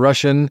as the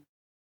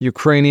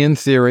Russian-Ukrainian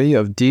theory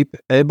of deep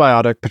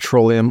abiotic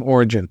petroleum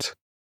origins.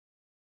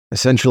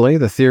 Essentially,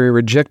 the theory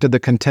rejected the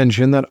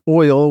contention that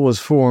oil was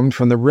formed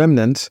from the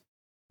remnants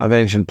of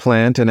ancient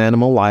plant and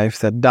animal life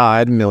that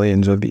died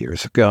millions of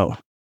years ago.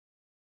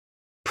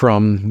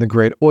 From The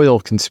Great Oil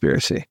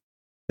Conspiracy.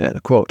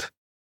 End quote.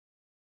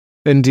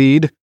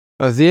 Indeed,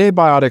 the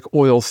abiotic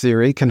oil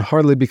theory can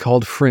hardly be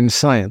called fringe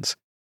science,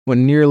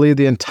 when nearly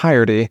the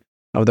entirety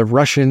of the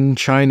Russian,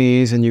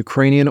 Chinese, and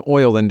Ukrainian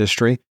oil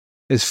industry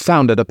is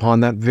founded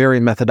upon that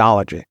very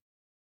methodology.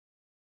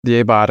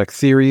 The abiotic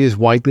theory is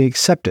widely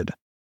accepted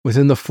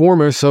within the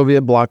former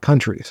Soviet bloc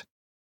countries,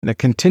 and it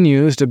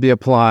continues to be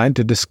applied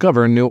to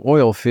discover new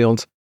oil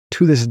fields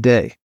to this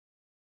day.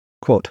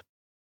 Quote,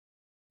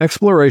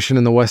 exploration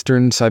in the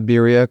western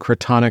Siberia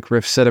Cratonic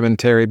Rift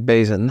Sedimentary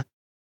Basin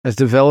has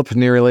developed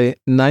nearly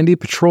 90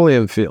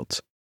 petroleum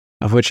fields,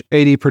 of which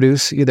 80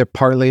 produce either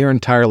partly or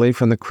entirely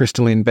from the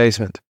crystalline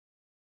basement.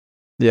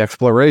 The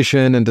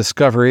exploration and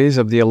discoveries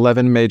of the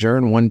 11 major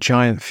and 1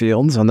 giant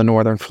fields on the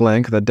northern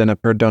flank of the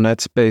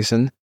Dnepr-Donetsk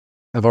Basin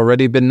have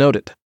already been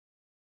noted.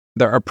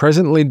 There are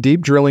presently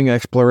deep drilling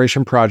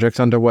exploration projects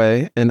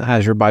underway in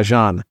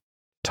Azerbaijan,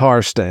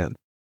 Tatarstan,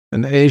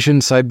 and Asian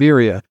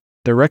Siberia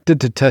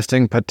directed to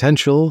testing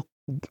potential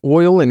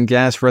oil and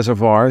gas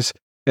reservoirs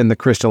in the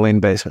crystalline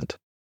basement.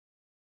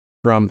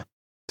 From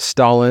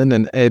Stalin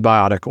and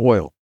Abiotic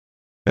Oil.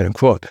 End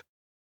quote.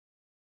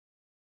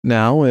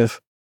 Now, if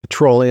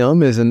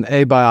petroleum is an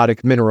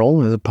abiotic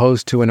mineral as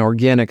opposed to an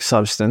organic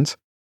substance,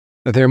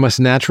 there must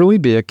naturally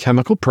be a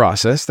chemical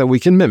process that we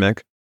can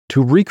mimic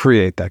to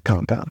recreate that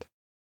compound.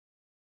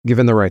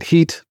 Given the right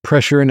heat,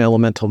 pressure, and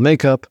elemental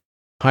makeup,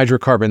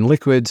 hydrocarbon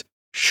liquids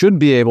should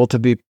be able to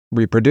be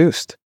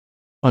reproduced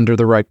under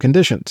the right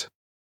conditions.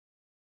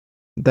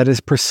 That is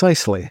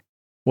precisely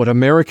what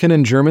American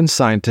and German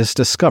scientists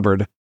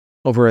discovered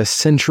over a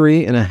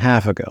century and a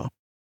half ago.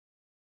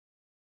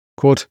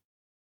 Quote,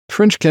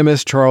 French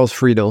chemist Charles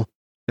Friedel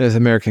and his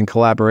American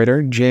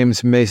collaborator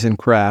James Mason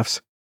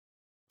Crafts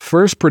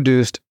first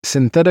produced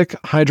synthetic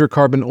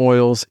hydrocarbon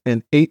oils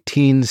in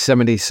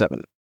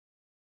 1877,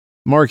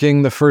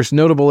 marking the first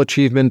notable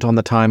achievement on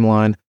the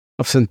timeline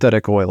of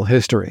synthetic oil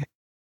history.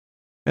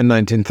 In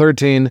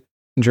 1913,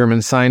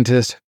 German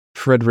scientist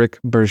Friedrich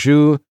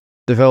Bergiou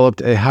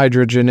developed a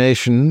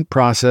hydrogenation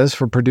process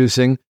for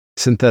producing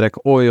synthetic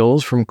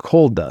oils from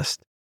coal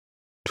dust.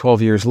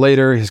 12 years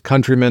later, his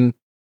countrymen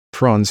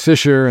Franz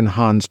Fischer and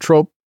Hans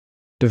Tropp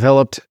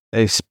developed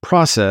a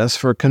process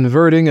for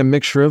converting a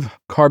mixture of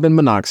carbon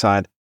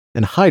monoxide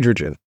and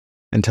hydrogen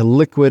into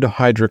liquid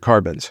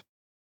hydrocarbons.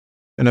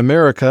 In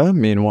America,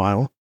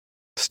 meanwhile,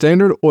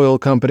 Standard Oil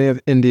Company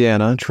of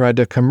Indiana tried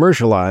to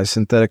commercialize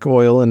synthetic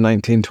oil in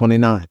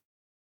 1929,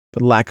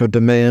 but lack of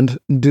demand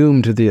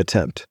doomed the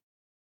attempt.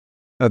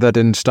 That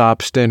didn't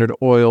stop Standard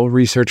Oil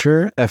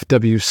researcher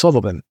F.W.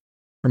 Sullivan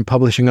from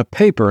publishing a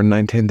paper in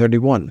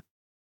 1931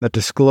 that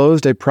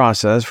disclosed a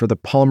process for the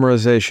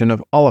polymerization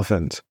of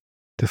olefins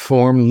to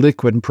form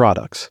liquid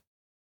products.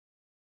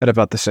 At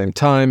about the same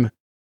time,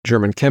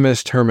 German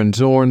chemist Hermann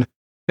Zorn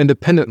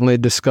independently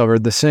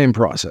discovered the same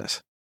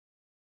process.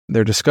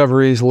 Their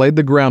discoveries laid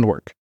the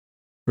groundwork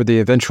for the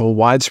eventual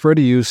widespread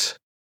use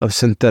of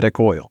synthetic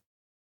oil.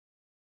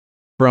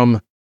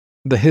 From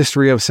The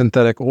History of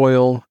Synthetic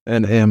Oil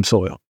and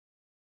AmSoil.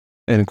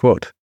 End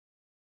quote.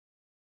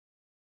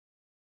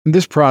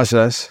 This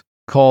process,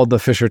 called the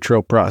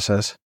Fischer-Tropsch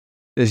process,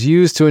 is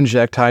used to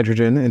inject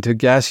hydrogen into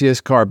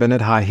gaseous carbon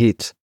at high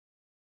heats.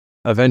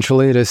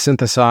 Eventually, it is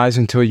synthesized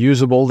into a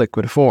usable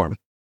liquid form.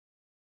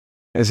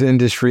 As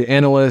industry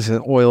analysts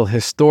and oil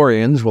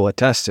historians will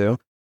attest to,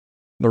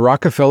 the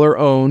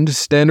Rockefeller-owned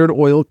Standard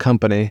Oil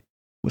Company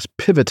was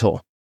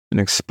pivotal in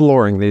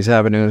exploring these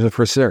avenues of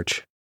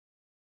research.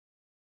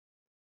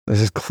 This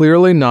is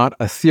clearly not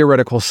a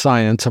theoretical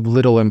science of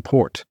little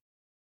import,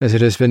 as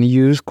it has been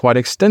used quite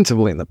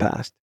extensively in the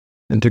past,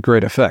 and to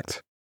great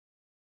effect.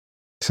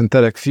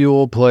 Synthetic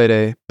fuel played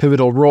a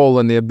pivotal role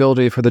in the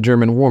ability for the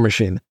German war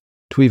machine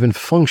to even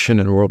function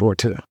in World War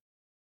II.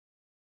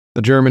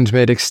 The Germans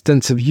made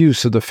extensive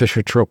use of the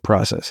Fischer-Tropsch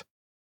process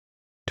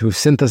to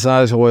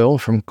synthesize oil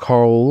from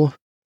coal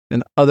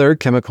and other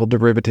chemical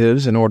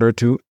derivatives in order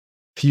to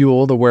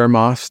fuel the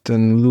Wehrmacht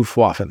and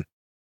Luftwaffe.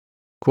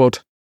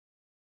 Quote,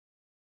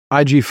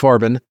 IG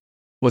Farben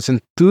was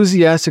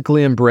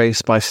enthusiastically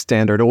embraced by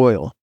Standard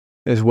Oil,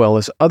 as well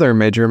as other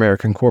major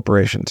American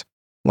corporations,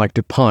 like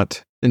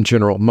DuPont and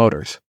General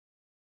Motors.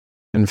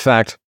 In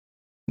fact,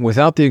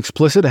 without the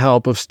explicit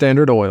help of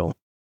Standard Oil,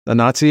 the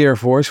Nazi Air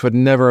Force would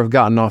never have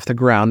gotten off the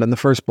ground in the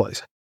first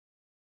place.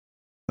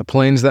 The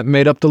planes that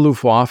made up the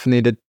Luftwaffe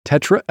needed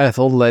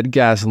tetraethyl lead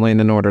gasoline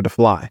in order to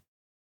fly.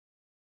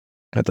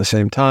 At the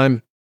same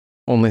time,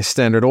 only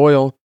Standard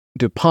Oil,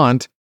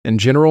 DuPont, and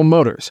General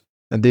Motors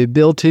had the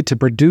ability to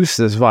produce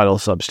this vital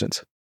substance.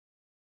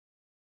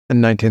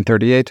 In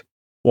 1938,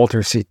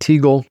 Walter C.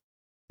 Teagle,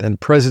 then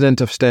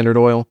president of Standard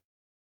Oil,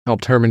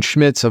 helped Hermann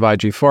Schmitz of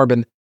IG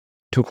Farben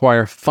to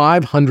acquire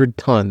 500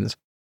 tons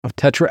of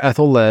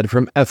tetraethyl lead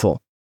from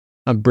Ethyl,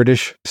 a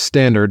British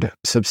Standard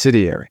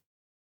subsidiary.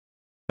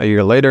 A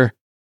year later,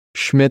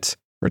 Schmitz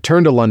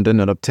returned to London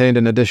and obtained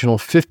an additional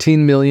 $15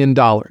 million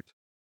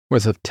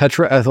worth of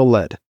tetraethyl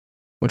lead,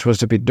 which was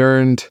to be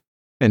turned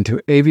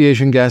into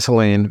aviation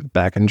gasoline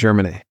back in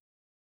Germany.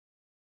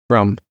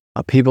 From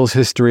A People's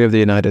History of the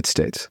United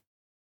States.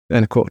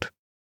 End quote.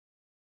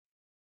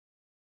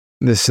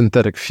 This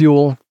synthetic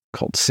fuel,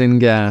 called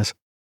syngas,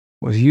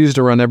 was used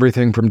to run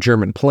everything from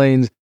German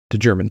planes to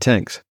German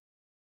tanks,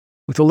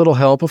 with a little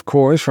help, of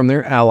course, from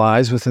their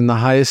allies within the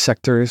highest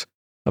sectors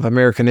of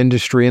American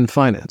industry and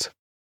finance.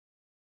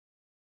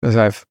 As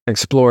I've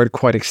explored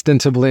quite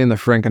extensively in the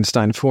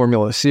Frankenstein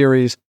Formula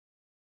series,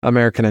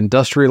 American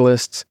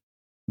industrialists,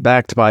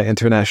 backed by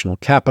international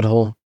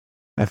capital,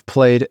 have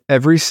played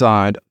every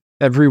side,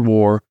 every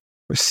war,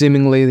 for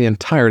seemingly the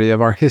entirety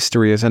of our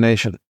history as a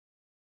nation.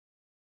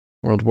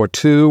 World War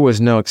II was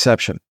no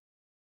exception.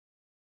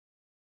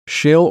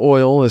 Shale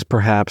oil is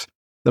perhaps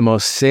the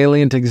most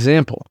salient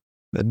example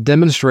that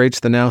demonstrates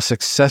the now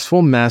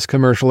successful mass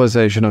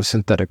commercialization of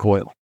synthetic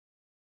oil.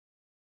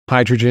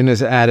 Hydrogen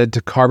is added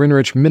to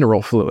carbon-rich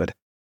mineral fluid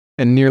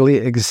in nearly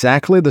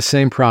exactly the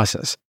same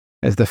process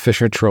as the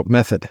Fischer-Tropsch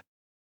method.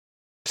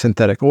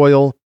 Synthetic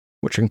oil,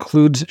 which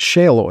includes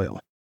shale oil,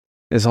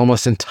 is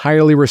almost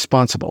entirely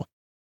responsible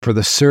for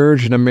the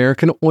surge in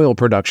American oil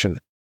production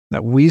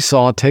that we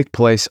saw take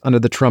place under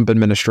the Trump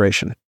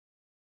administration.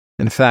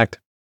 In fact,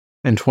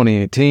 in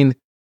 2018,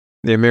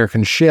 the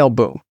American shale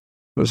boom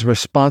was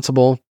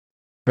responsible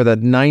for the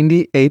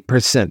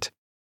 98%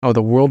 of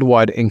the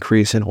worldwide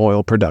increase in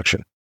oil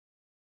production.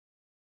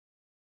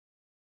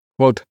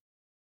 Quote,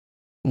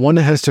 one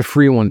has to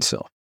free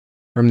oneself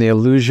from the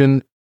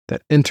illusion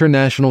that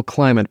international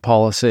climate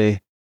policy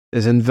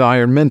is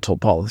environmental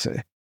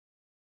policy.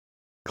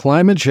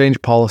 Climate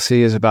change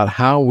policy is about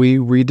how we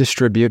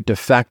redistribute de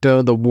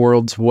facto the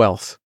world's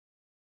wealth.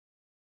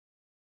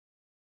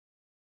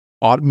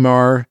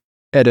 Ottmar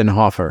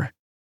Edenhofer,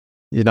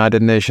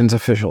 United Nations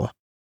official.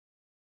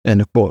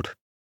 End quote.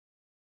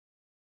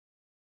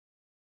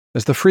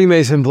 As the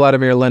Freemason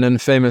Vladimir Lenin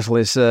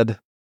famously said,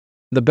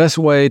 the best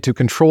way to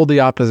control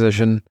the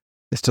opposition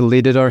is to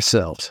lead it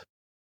ourselves.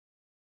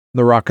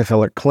 The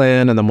Rockefeller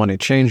clan and the money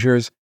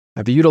changers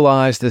have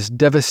utilized this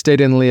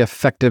devastatingly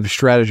effective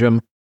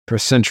stratagem for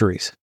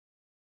centuries.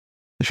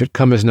 It should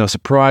come as no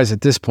surprise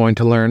at this point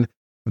to learn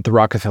that the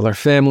Rockefeller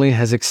family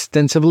has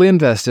extensively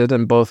invested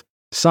in both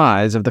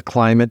sides of the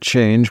climate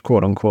change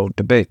quote-unquote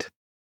debate.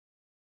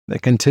 They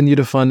continue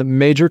to fund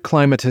major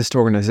climatist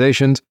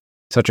organizations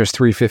such as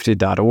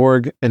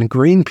 350.org and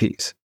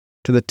Greenpeace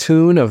to the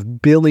tune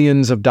of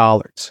billions of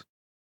dollars.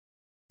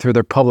 Through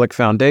their public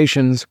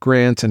foundations,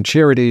 grants, and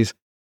charities,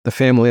 the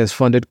family has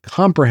funded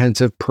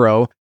comprehensive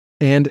pro-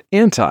 and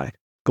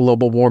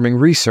anti-global warming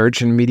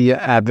research and media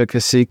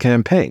advocacy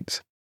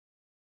campaigns.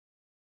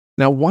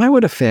 Now, why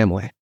would a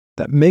family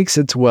that makes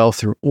its wealth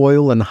through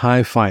oil and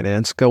high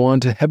finance go on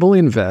to heavily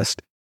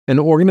invest in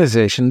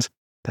organizations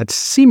that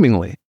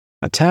seemingly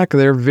attack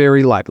their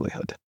very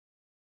livelihood?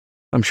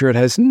 I'm sure it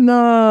has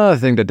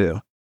nothing to do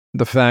with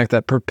the fact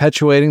that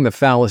perpetuating the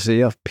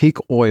fallacy of peak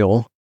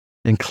oil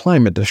and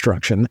climate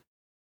destruction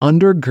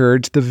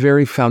undergirds the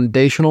very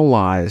foundational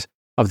lies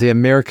of the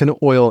American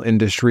oil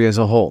industry as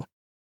a whole.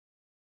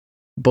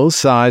 Both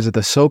sides of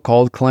the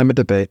so-called climate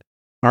debate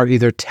are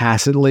either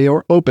tacitly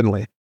or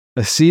openly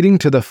acceding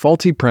to the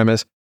faulty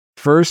premise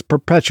first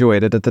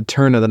perpetuated at the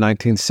turn of the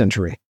 19th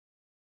century.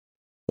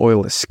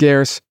 Oil is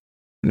scarce,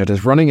 and it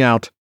is running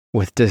out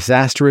with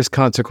disastrous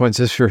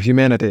consequences for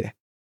humanity.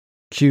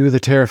 Cue the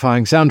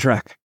terrifying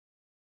soundtrack.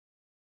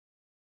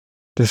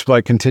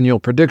 Despite continual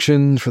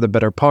predictions for the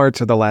better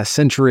parts of the last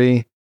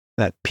century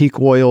that peak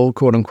oil,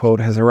 quote-unquote,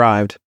 has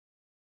arrived,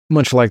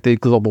 much like the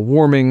global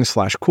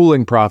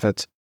warming/cooling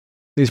prophets,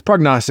 these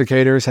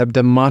prognosticators have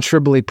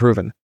demonstrably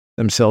proven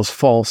themselves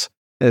false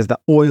as the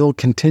oil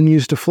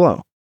continues to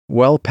flow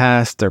well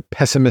past their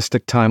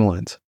pessimistic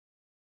timelines.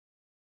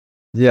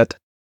 Yet,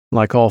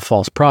 like all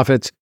false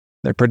prophets,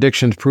 their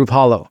predictions prove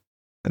hollow,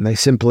 and they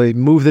simply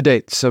move the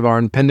dates of our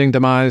impending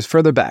demise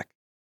further back,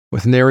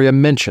 with nary a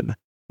mention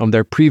of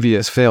their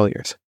previous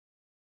failures.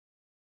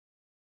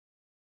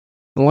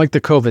 Like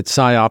the COVID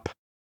psyop,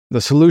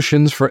 the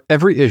solutions for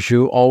every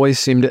issue always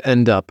seem to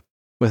end up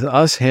with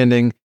us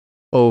handing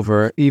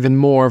over even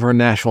more of our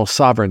national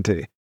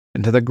sovereignty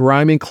into the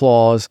grimy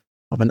claws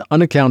of an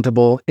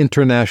unaccountable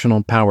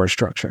international power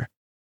structure.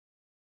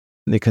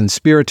 The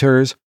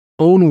conspirators'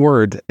 own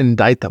words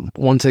indict them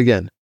once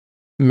again,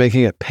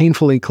 making it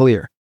painfully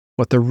clear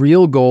what the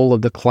real goal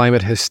of the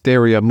climate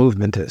hysteria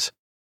movement is.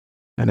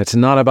 And it's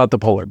not about the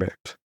polar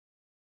bears.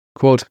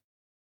 Quote,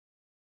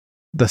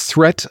 the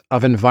threat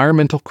of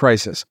environmental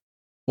crisis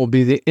will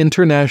be the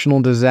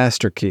international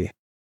disaster key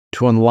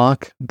to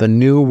unlock the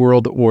new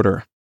world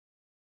order.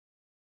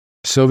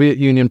 Soviet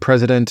Union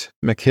President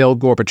Mikhail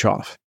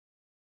Gorbachev,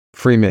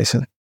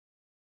 Freemason.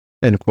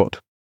 End quote.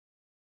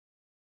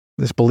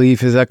 This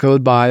belief is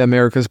echoed by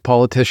America's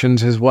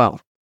politicians as well.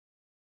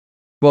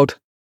 Quote,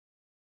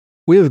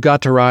 we have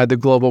got to ride the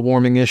global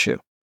warming issue.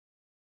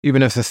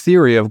 Even if the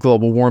theory of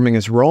global warming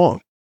is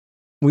wrong,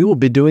 we will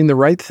be doing the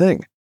right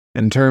thing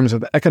in terms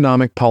of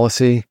economic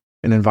policy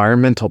and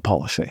environmental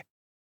policy.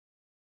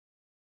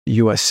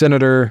 U.S.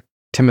 Senator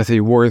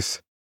Timothy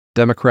Worth,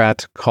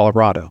 Democrat,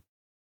 Colorado.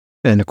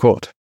 End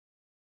quote.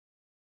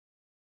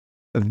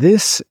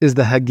 This is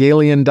the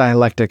Hegelian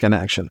dialectic in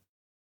action.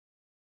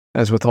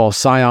 As with all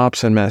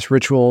psyops and mass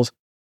rituals,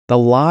 the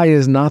lie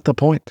is not the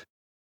point.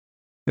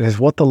 It is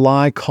what the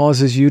lie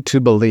causes you to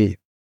believe.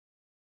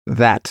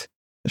 That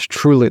is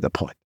truly the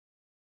point.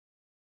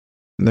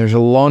 And there's a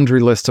laundry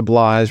list of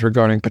lies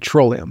regarding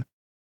petroleum,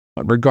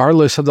 but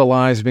regardless of the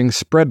lies being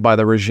spread by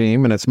the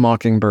regime and its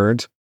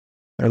mockingbirds,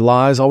 their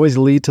lies always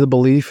lead to the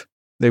belief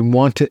they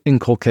want to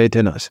inculcate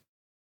in us.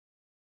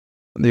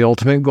 The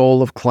ultimate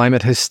goal of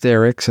climate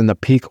hysterics and the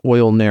peak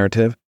oil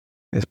narrative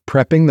is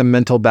prepping the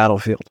mental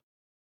battlefield,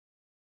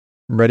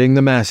 readying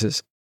the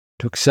masses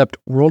to accept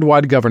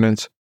worldwide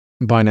governance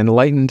by an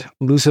enlightened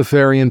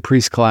Luciferian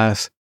priest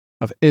class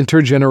of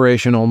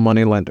intergenerational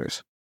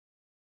moneylenders.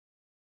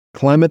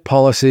 Climate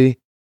policy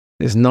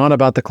is not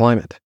about the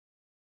climate.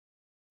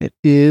 It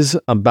is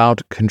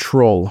about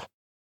control.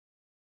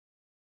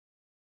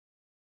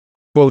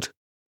 Quote,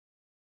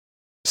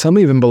 some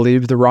even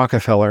believe the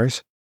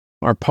Rockefellers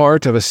are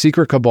part of a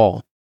secret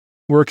cabal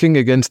working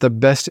against the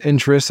best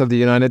interests of the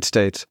United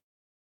States,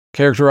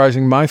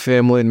 characterizing my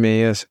family and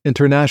me as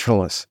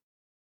internationalists,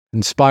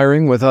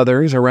 inspiring with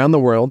others around the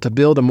world to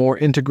build a more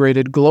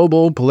integrated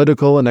global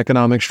political and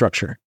economic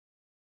structure.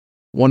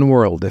 One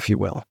world, if you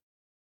will.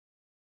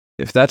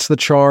 If that's the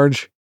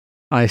charge,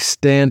 I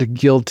stand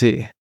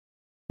guilty,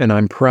 and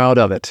I'm proud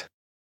of it.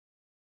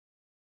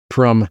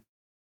 From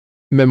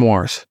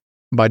Memoirs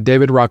by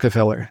David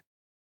Rockefeller,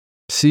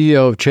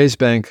 CEO of Chase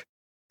Bank,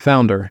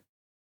 founder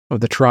of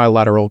the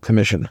Trilateral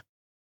Commission.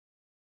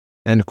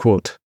 End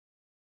quote.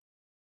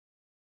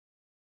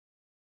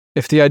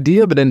 If the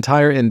idea of an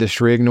entire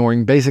industry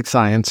ignoring basic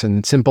science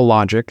and simple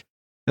logic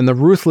and the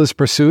ruthless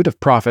pursuit of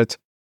profit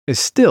is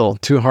still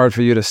too hard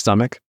for you to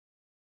stomach,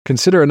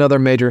 consider another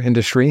major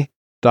industry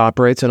that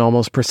operates in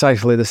almost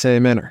precisely the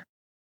same manner.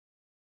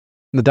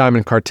 The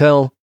Diamond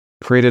Cartel,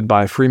 created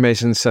by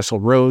Freemason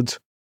Cecil Rhodes,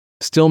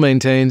 still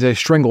maintains a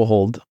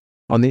stranglehold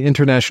on the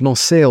international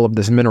sale of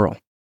this mineral.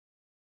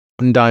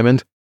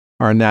 Diamond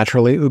are a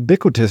naturally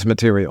ubiquitous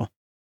material,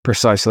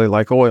 precisely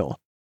like oil,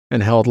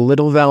 and held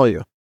little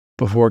value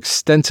before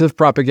extensive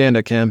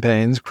propaganda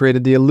campaigns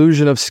created the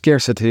illusion of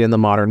scarcity in the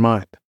modern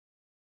mind.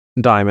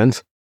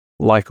 Diamonds,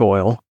 like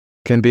oil,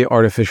 can be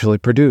artificially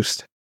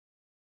produced.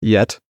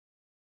 Yet,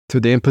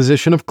 through the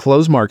imposition of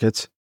closed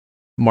markets,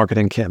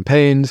 marketing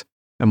campaigns,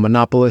 and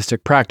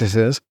monopolistic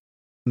practices,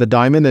 the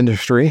diamond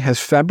industry has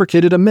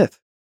fabricated a myth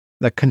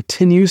that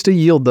continues to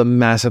yield them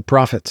massive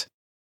profits.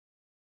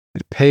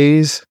 It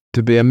pays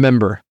to be a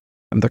member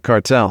of the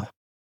cartel.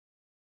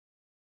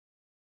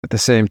 At the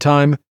same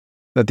time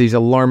that these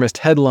alarmist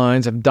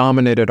headlines have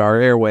dominated our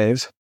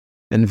airwaves,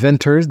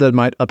 inventors that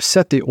might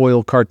upset the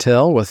oil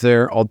cartel with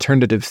their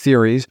alternative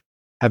theories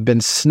have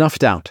been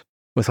snuffed out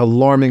with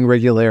alarming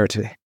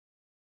regularity.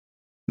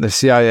 The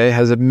CIA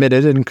has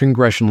admitted in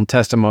congressional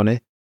testimony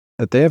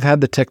that they have had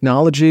the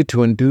technology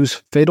to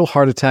induce fatal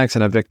heart attacks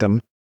in a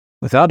victim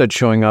without it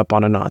showing up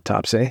on an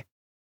autopsy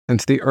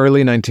since the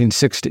early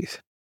 1960s.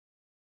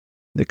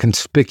 The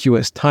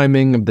conspicuous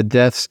timing of the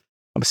deaths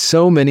of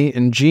so many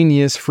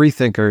ingenious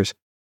freethinkers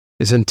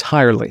is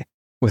entirely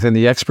within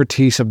the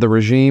expertise of the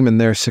regime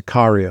and their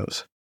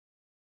sicarios.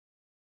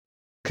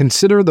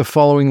 Consider the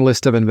following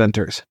list of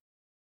inventors.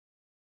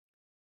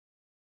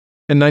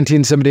 In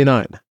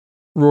 1979,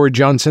 Roy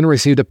Johnson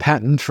received a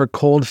patent for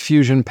cold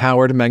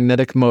fusion-powered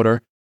magnetic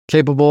motor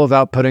capable of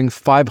outputting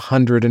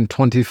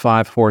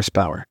 525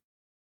 horsepower.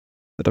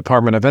 The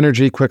Department of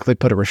Energy quickly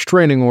put a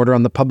restraining order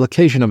on the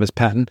publication of his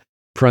patent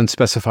for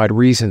unspecified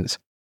reasons,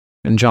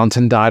 and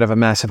Johnson died of a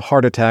massive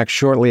heart attack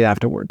shortly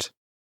afterwards.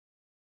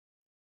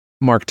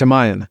 Mark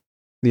Tamayan,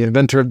 the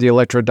inventor of the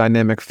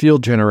electrodynamic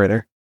field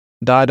generator,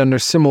 died under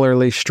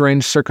similarly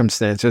strange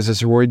circumstances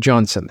as Roy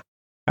Johnson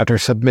after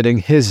submitting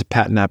his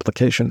patent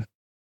application.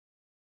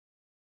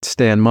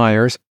 Stan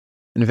Myers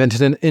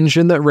invented an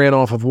engine that ran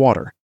off of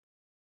water.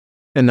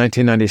 In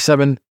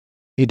 1997,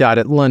 he died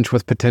at lunch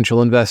with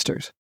potential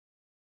investors.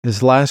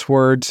 His last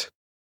words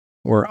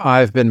were,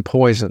 "I've been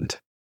poisoned."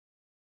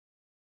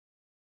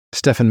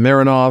 Stefan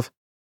Marinov,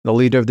 the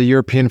leader of the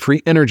European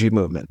Free Energy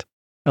Movement,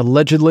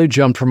 allegedly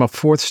jumped from a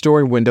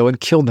fourth-story window and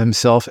killed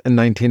himself in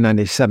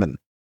 1997,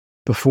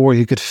 before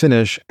he could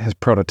finish his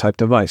prototype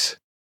device.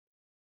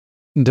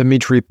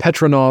 Dmitry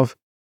Petronov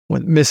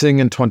went missing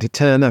in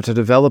 2010 after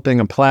developing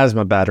a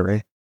plasma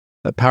battery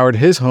that powered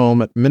his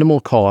home at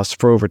minimal cost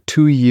for over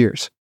 2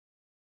 years.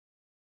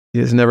 He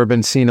has never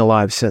been seen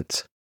alive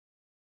since.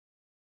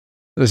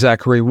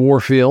 Zachary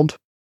Warfield,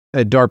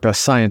 a DARPA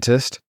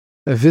scientist,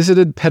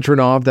 visited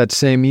Petronov that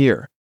same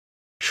year,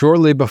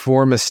 shortly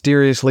before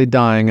mysteriously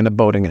dying in a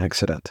boating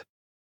accident.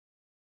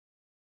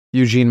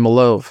 Eugene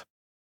Malov,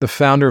 the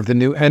founder of the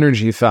New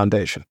Energy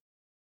Foundation,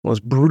 was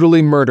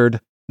brutally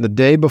murdered the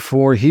day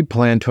before he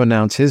planned to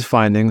announce his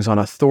findings on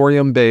a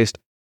thorium-based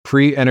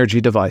free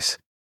energy device.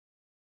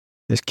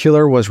 His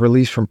killer was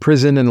released from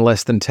prison in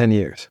less than 10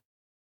 years.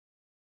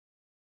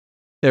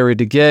 Ari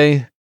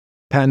DeGay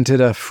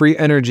patented a free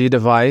energy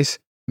device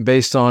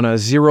based on a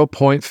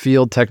zero-point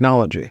field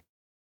technology.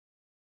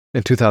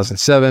 In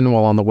 2007,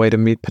 while on the way to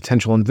meet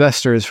potential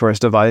investors for his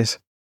device,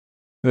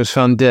 he was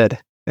found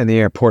dead in the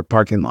airport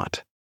parking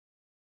lot.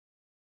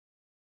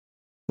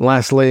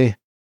 Lastly,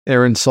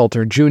 Aaron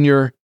Salter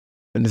Jr.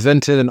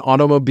 invented an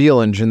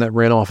automobile engine that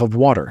ran off of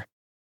water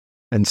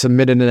and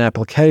submitted an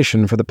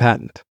application for the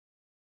patent.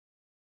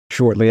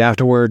 Shortly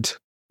afterwards,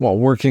 while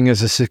working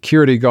as a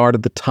security guard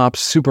at the Tops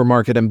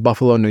supermarket in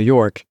Buffalo, New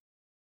York,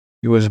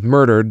 he was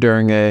murdered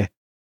during a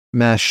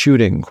mass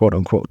shooting,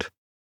 quote-unquote,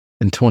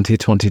 in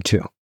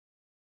 2022.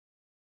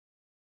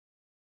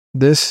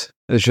 This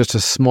is just a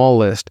small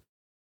list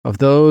of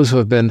those who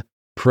have been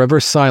forever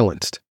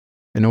silenced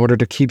in order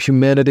to keep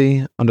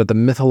humanity under the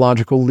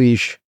mythological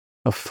leash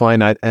of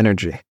finite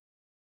energy.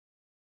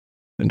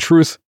 In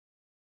truth,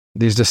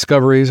 these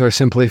discoveries are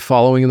simply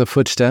following in the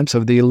footsteps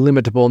of the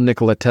illimitable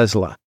Nikola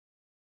Tesla,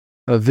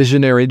 a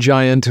visionary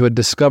giant who had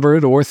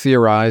discovered or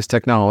theorized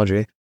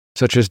technology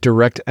such as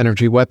direct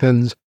energy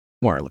weapons,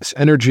 wireless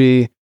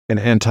energy, and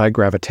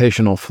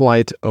anti-gravitational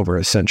flight over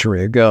a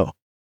century ago.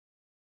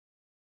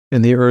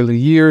 In the early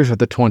years of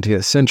the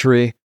 20th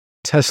century,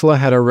 Tesla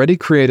had already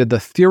created the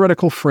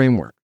theoretical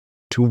framework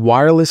to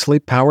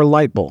wirelessly power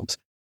light bulbs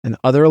and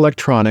other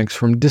electronics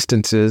from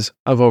distances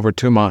of over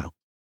 2 miles.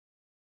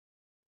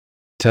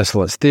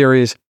 Tesla's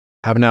theories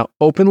have now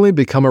openly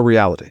become a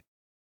reality,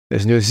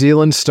 as New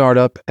Zealand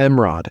startup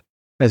Emrod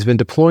has been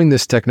deploying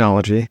this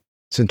technology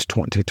since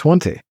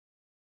 2020.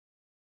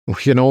 We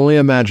can only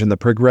imagine the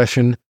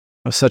progression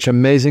of such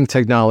amazing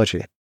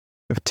technology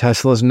if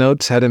Tesla's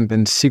notes hadn't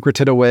been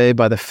secreted away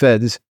by the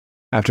feds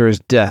after his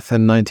death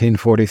in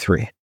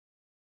 1943.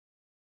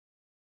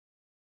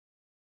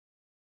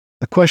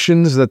 The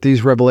questions that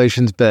these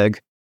revelations beg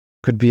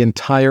could be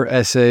entire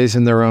essays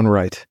in their own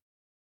right.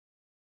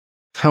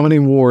 How many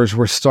wars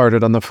were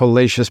started on the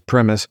fallacious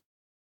premise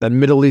that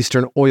Middle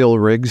Eastern oil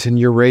rigs and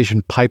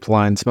Eurasian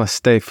pipelines must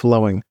stay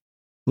flowing,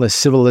 lest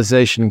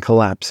civilization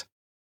collapse?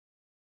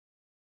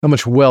 How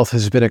much wealth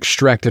has been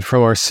extracted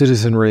from our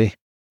citizenry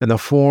in the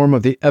form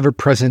of the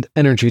ever-present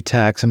energy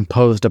tax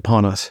imposed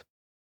upon us?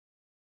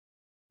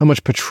 How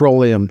much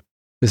petroleum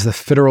has the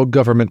federal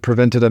government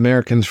prevented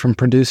Americans from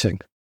producing?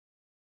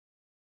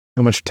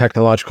 How much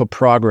technological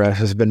progress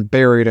has been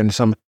buried in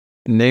some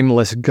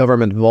nameless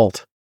government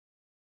vault?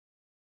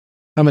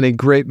 How many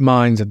great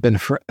minds have been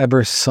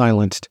forever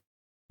silenced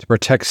to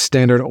protect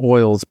Standard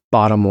Oil's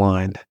bottom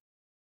line?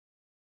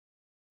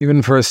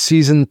 Even for a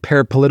seasoned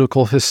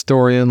parapolitical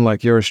historian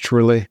like yours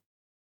truly,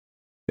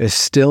 it is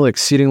still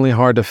exceedingly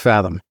hard to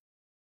fathom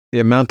the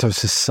amount of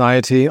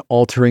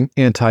society-altering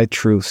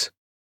anti-truths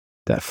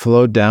that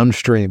flow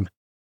downstream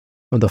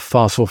of the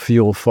fossil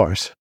fuel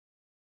farce.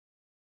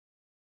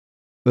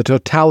 The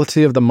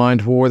totality of the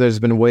mind war that has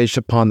been waged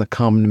upon the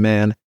common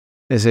man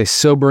is a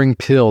sobering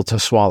pill to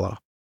swallow.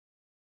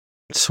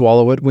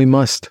 Swallow it we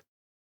must.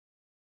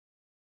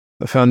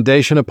 The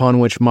foundation upon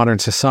which modern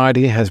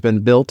society has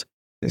been built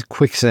is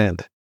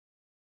quicksand,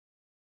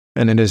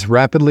 and it is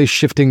rapidly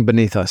shifting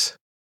beneath us.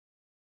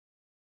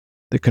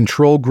 The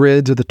control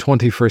grids of the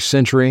 21st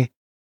century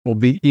will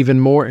be even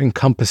more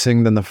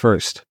encompassing than the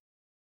first.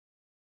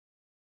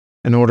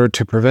 In order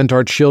to prevent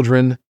our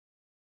children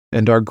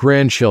and our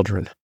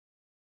grandchildren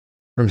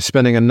from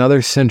spending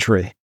another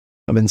century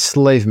of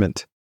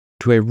enslavement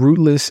to a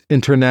rootless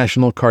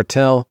international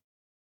cartel,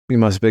 we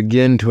must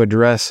begin to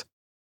address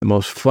the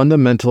most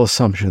fundamental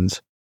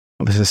assumptions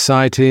of a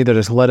society that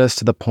has led us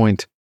to the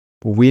point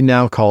where we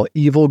now call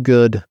evil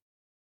good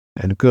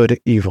and good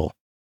evil.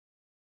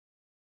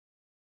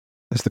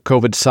 As the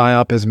COVID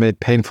psyop has made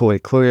painfully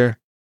clear,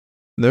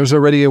 there's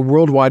already a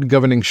worldwide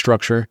governing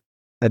structure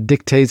that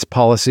dictates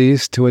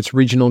policies to its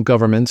regional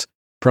governments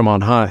from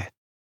on high.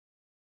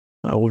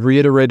 I will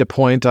reiterate a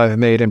point I've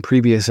made in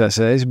previous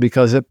essays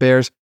because it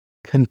bears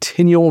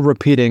continual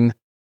repeating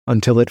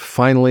until it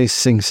finally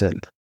sinks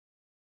in.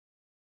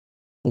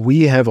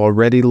 We have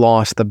already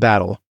lost the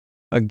battle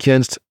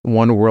against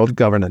one world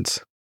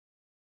governance.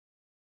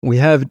 We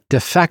have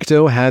de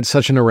facto had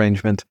such an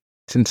arrangement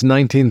since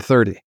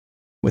 1930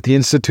 with the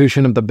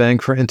institution of the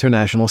Bank for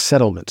International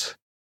Settlements.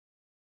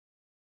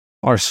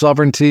 Our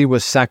sovereignty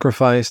was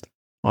sacrificed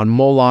on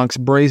Moloch's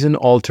brazen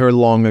altar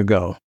long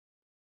ago.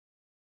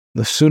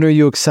 The sooner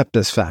you accept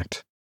this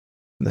fact,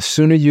 the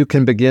sooner you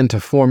can begin to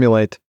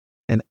formulate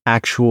an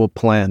actual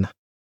plan.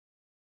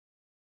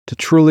 To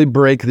truly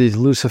break these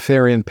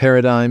Luciferian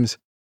paradigms,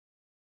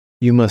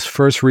 you must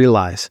first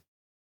realize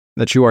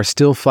that you are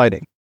still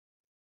fighting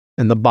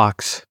in the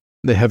box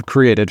they have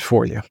created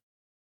for you.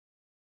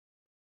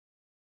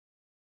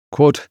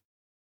 Quote,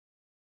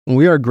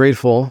 "We are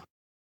grateful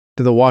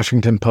to the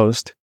Washington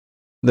Post,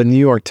 the New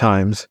York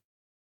Times,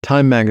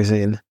 Time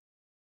Magazine,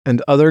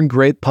 and other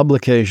great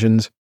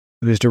publications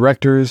whose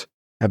directors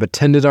have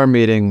attended our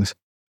meetings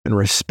and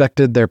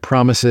respected their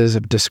promises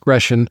of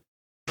discretion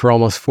for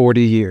almost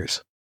 40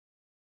 years.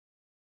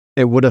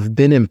 It would have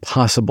been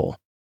impossible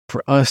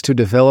for us to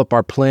develop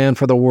our plan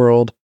for the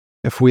world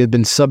if we had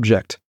been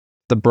subject to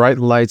the bright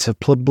lights of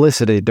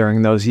publicity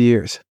during those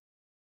years.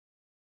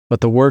 But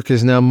the work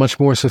is now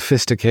much more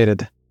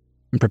sophisticated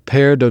and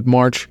prepared to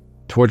march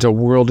towards a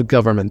world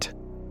government.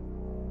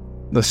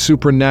 The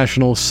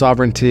supranational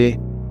sovereignty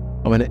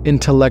of an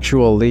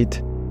intellectual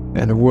elite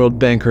and world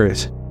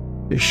bankers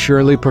is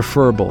surely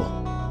preferable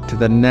to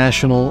the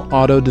national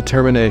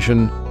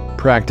auto-determination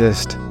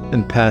practiced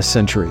in past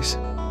centuries."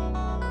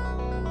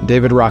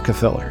 David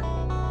Rockefeller,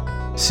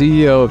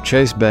 CEO of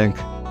Chase Bank,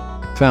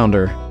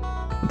 founder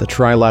of the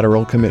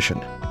Trilateral Commission.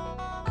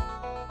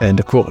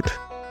 End quote.